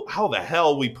how the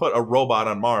hell we put a robot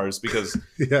on Mars, because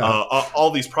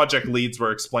all these project leads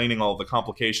were explaining all the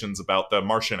complications about the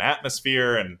Martian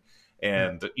atmosphere, and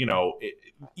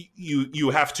you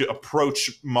have to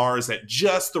approach Mars at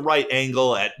just the right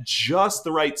angle, at just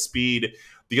the right speed,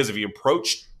 because if you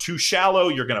approach too shallow,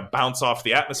 you're going to bounce off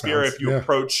the atmosphere. If you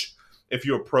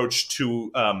approach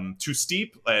too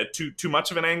steep, too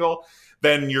much of an angle,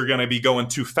 then you're going to be going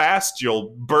too fast. You'll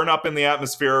burn up in the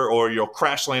atmosphere, or you'll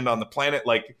crash land on the planet.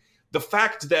 Like, the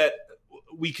fact that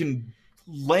we can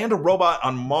land a robot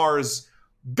on Mars,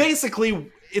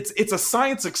 basically, it's a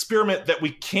science experiment that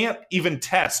we can't even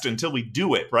test until we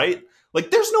do it, right? Like,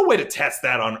 there's no way to test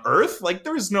that on Earth. Like,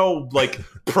 there's no, like,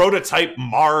 prototype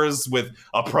Mars with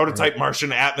a prototype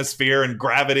Martian atmosphere and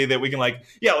gravity that we can, like,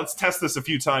 let's test this a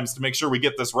few times to make sure we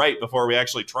get this right before we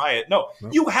actually try it. No,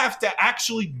 you have to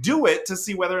actually do it to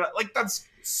see whether or not, like, that's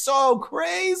so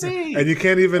crazy. And you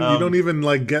can't even, you don't even,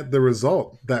 like, get the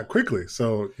result that quickly.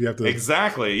 So you have to.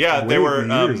 Exactly. Yeah. They were.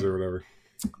 Years or whatever.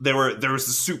 There was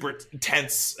the super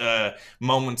tense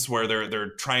moments where they're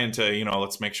trying to,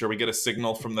 let's make sure we get a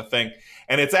signal from the thing.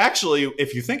 And it's actually,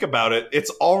 if you think about it, it's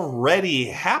already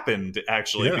happened,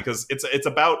 actually, because it's an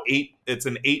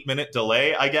 8-minute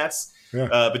delay, I guess,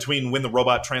 between when the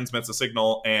robot transmits a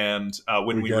signal and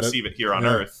when we receive it here on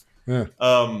Earth. Yeah. Which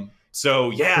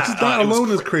is that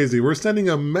alone is crazy. We're sending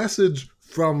a message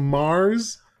from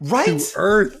Mars to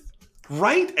Earth.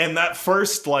 Right? And that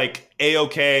first, like,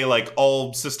 A-OK, like,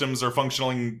 all systems are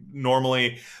functioning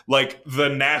normally, like, the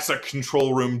NASA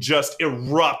control room just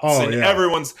erupts, and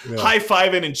everyone's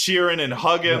high-fiving and cheering and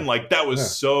hugging. Like, that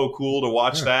was so cool to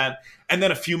watch that. And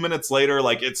then a few minutes later,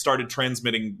 like, it started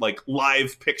transmitting, like,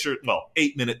 live pictures,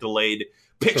 8-minute delayed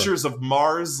pictures of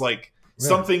Mars, like,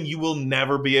 something you will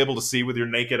never be able to see with your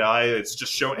naked eye. It's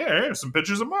just showing, here's some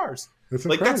pictures of Mars.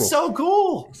 That's so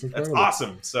cool. That's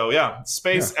awesome. So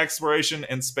space exploration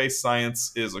and space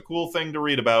science is a cool thing to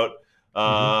read about.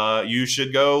 You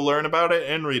should go learn about it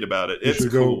and read about it. It's cool.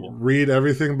 You should go read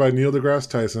everything by Neil deGrasse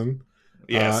Tyson.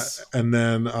 Yes. And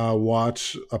then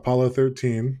watch Apollo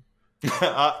 13.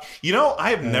 I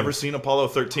have never seen Apollo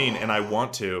 13, and I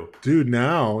want to. Dude,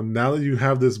 now that you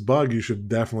have this bug, you should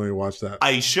definitely watch that.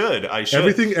 I should.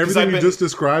 Everything you just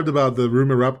described about the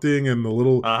room erupting and the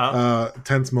little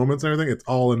tense moments and everything, it's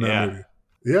all in that movie.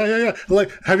 Yeah. Like,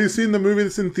 have you seen the movie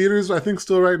that's in theaters, I think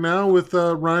still right now, with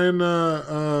Ryan,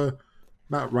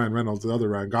 not Ryan Reynolds, the other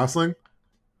Ryan Gosling?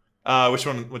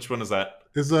 Which one is that?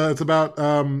 It's about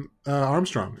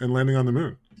Armstrong and landing on the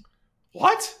moon.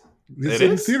 What? It's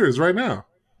in theaters right now.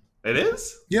 It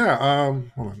is? Yeah.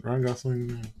 Hold on. Ryan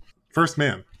Gosling. First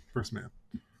Man.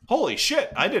 Holy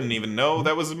shit. I didn't even know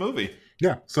that was a movie.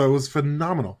 Yeah. So it was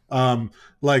phenomenal.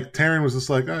 Like, Taryn was just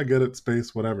like, I get it,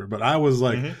 space, whatever. But I was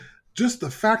like, just the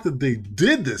fact that they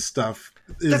did this stuff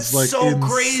is like so insane.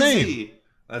 Crazy.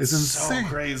 It's insane. So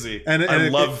crazy. And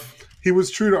he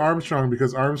was true to Armstrong,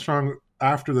 because Armstrong,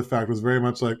 after the fact, was very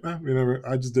much like,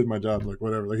 I just did my job, like,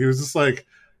 whatever. Like, he was just like,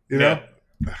 know.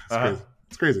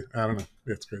 It's crazy. I don't know.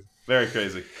 Yeah, it's crazy. Very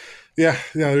crazy. Yeah,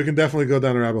 we can definitely go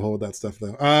down a rabbit hole with that stuff,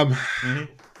 though.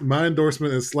 My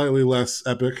endorsement is slightly less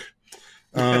epic.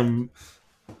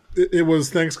 It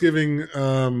was Thanksgiving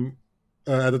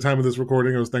at the time of this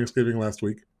recording. It was Thanksgiving last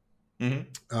week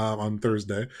on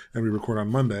Thursday, and we record on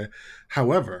Monday.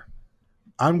 However,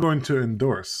 I'm going to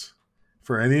endorse,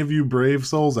 for any of you brave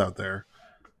souls out there,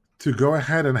 to go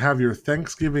ahead and have your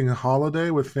Thanksgiving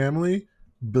holiday with family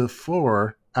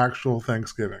before actual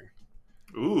Thanksgiving.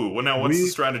 Ooh, well, now what's the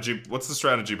strategy? What's the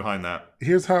strategy behind that?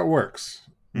 Here's how it works.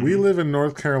 We live in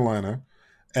North Carolina,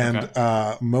 and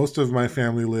most of my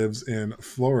family lives in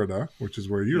Florida, which is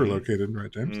where you're located,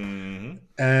 right, James?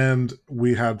 And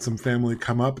we had some family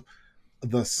come up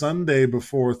the Sunday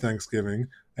before Thanksgiving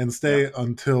and stay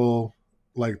until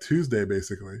like Tuesday,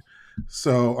 basically.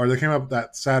 Or they came up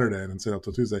that Saturday and stayed up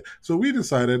till Tuesday. So we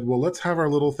decided, well, let's have our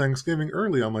little Thanksgiving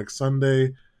early on like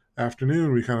Sunday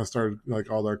afternoon. We kind of started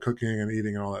like all our cooking and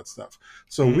eating and all that stuff.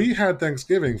 So we had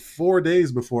Thanksgiving 4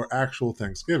 days before actual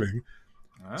Thanksgiving.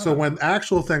 So when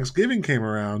actual Thanksgiving came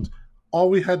around, all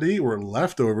we had to eat were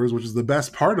leftovers, which is the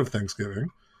best part of Thanksgiving.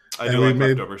 I do like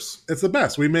leftovers. It's the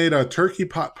best. We made a turkey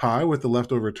pot pie with the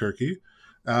leftover turkey.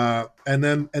 And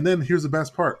then here's the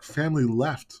best part. Family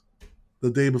left the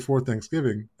day before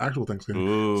Thanksgiving, actual Thanksgiving.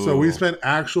 Ooh. So we spent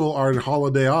our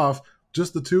holiday off,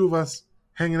 just the two of us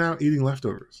hanging out, eating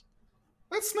leftovers.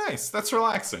 That's nice. That's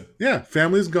relaxing. Yeah,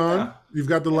 family's gone. Yeah. You've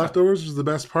got the leftovers, which is the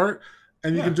best part.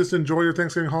 And you can just enjoy your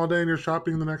Thanksgiving holiday and your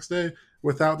shopping the next day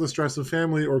without the stress of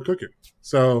family or cooking.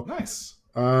 So nice.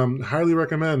 Highly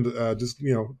recommend.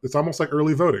 It's almost like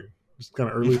early voting. Just kind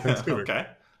of early Thanksgiving. Okay.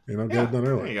 Get it done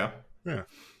early. There you go. Yeah.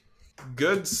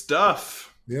 Good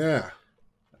stuff. Yeah.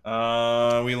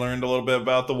 We learned a little bit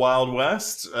about the Wild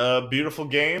West, beautiful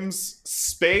games,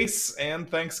 space, and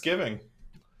Thanksgiving.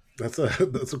 That's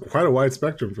quite a wide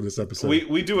spectrum for this episode.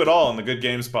 We do it all on the Good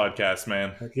Games podcast,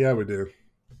 man. Heck yeah, we do.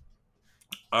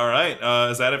 All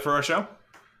right. Is that it for our show?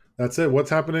 That's it. What's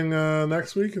happening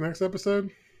next week, next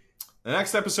episode? The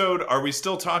next episode, are we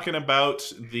still talking about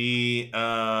the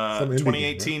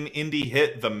 2018 indie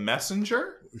hit The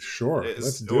Messenger? Sure.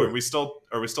 Let's do it. Are we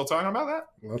still talking about that?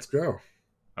 Let's go.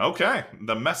 Okay.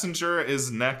 The Messenger is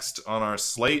next on our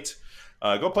slate.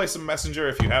 Go play some Messenger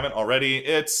if you haven't already.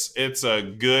 It's a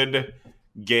good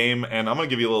game, and I'm going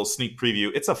to give you a little sneak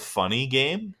preview. It's a funny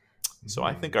game. So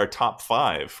I think our top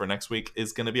 5 for next week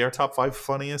is going to be our top 5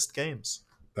 funniest games.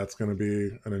 That's going to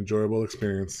be an enjoyable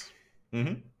experience.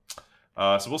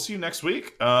 So we'll see you next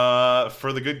week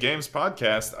for the Good Games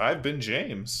podcast. I've been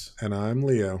James. And I'm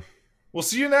Leo. We'll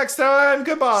see you next time.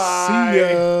 Goodbye. See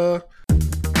ya.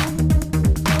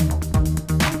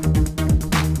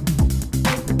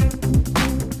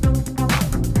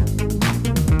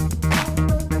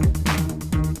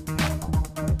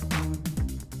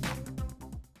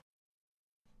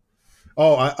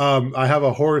 Oh, I have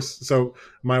a horse. So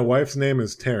my wife's name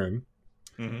is Taryn,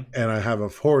 and I have a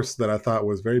horse that I thought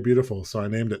was very beautiful, so I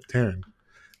named it Taryn.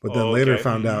 But then later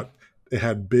found out it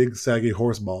had big, saggy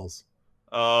horse balls.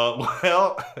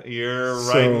 Well, you're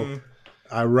riding. So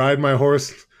I ride my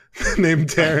horse named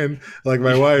Taryn, like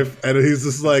my wife, and he's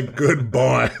just like, "Good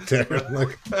boy, Taryn."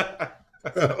 Like,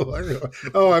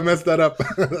 oh, I messed that up.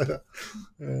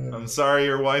 I'm sorry,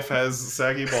 your wife has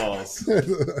saggy balls.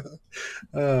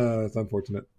 It's unfortunate.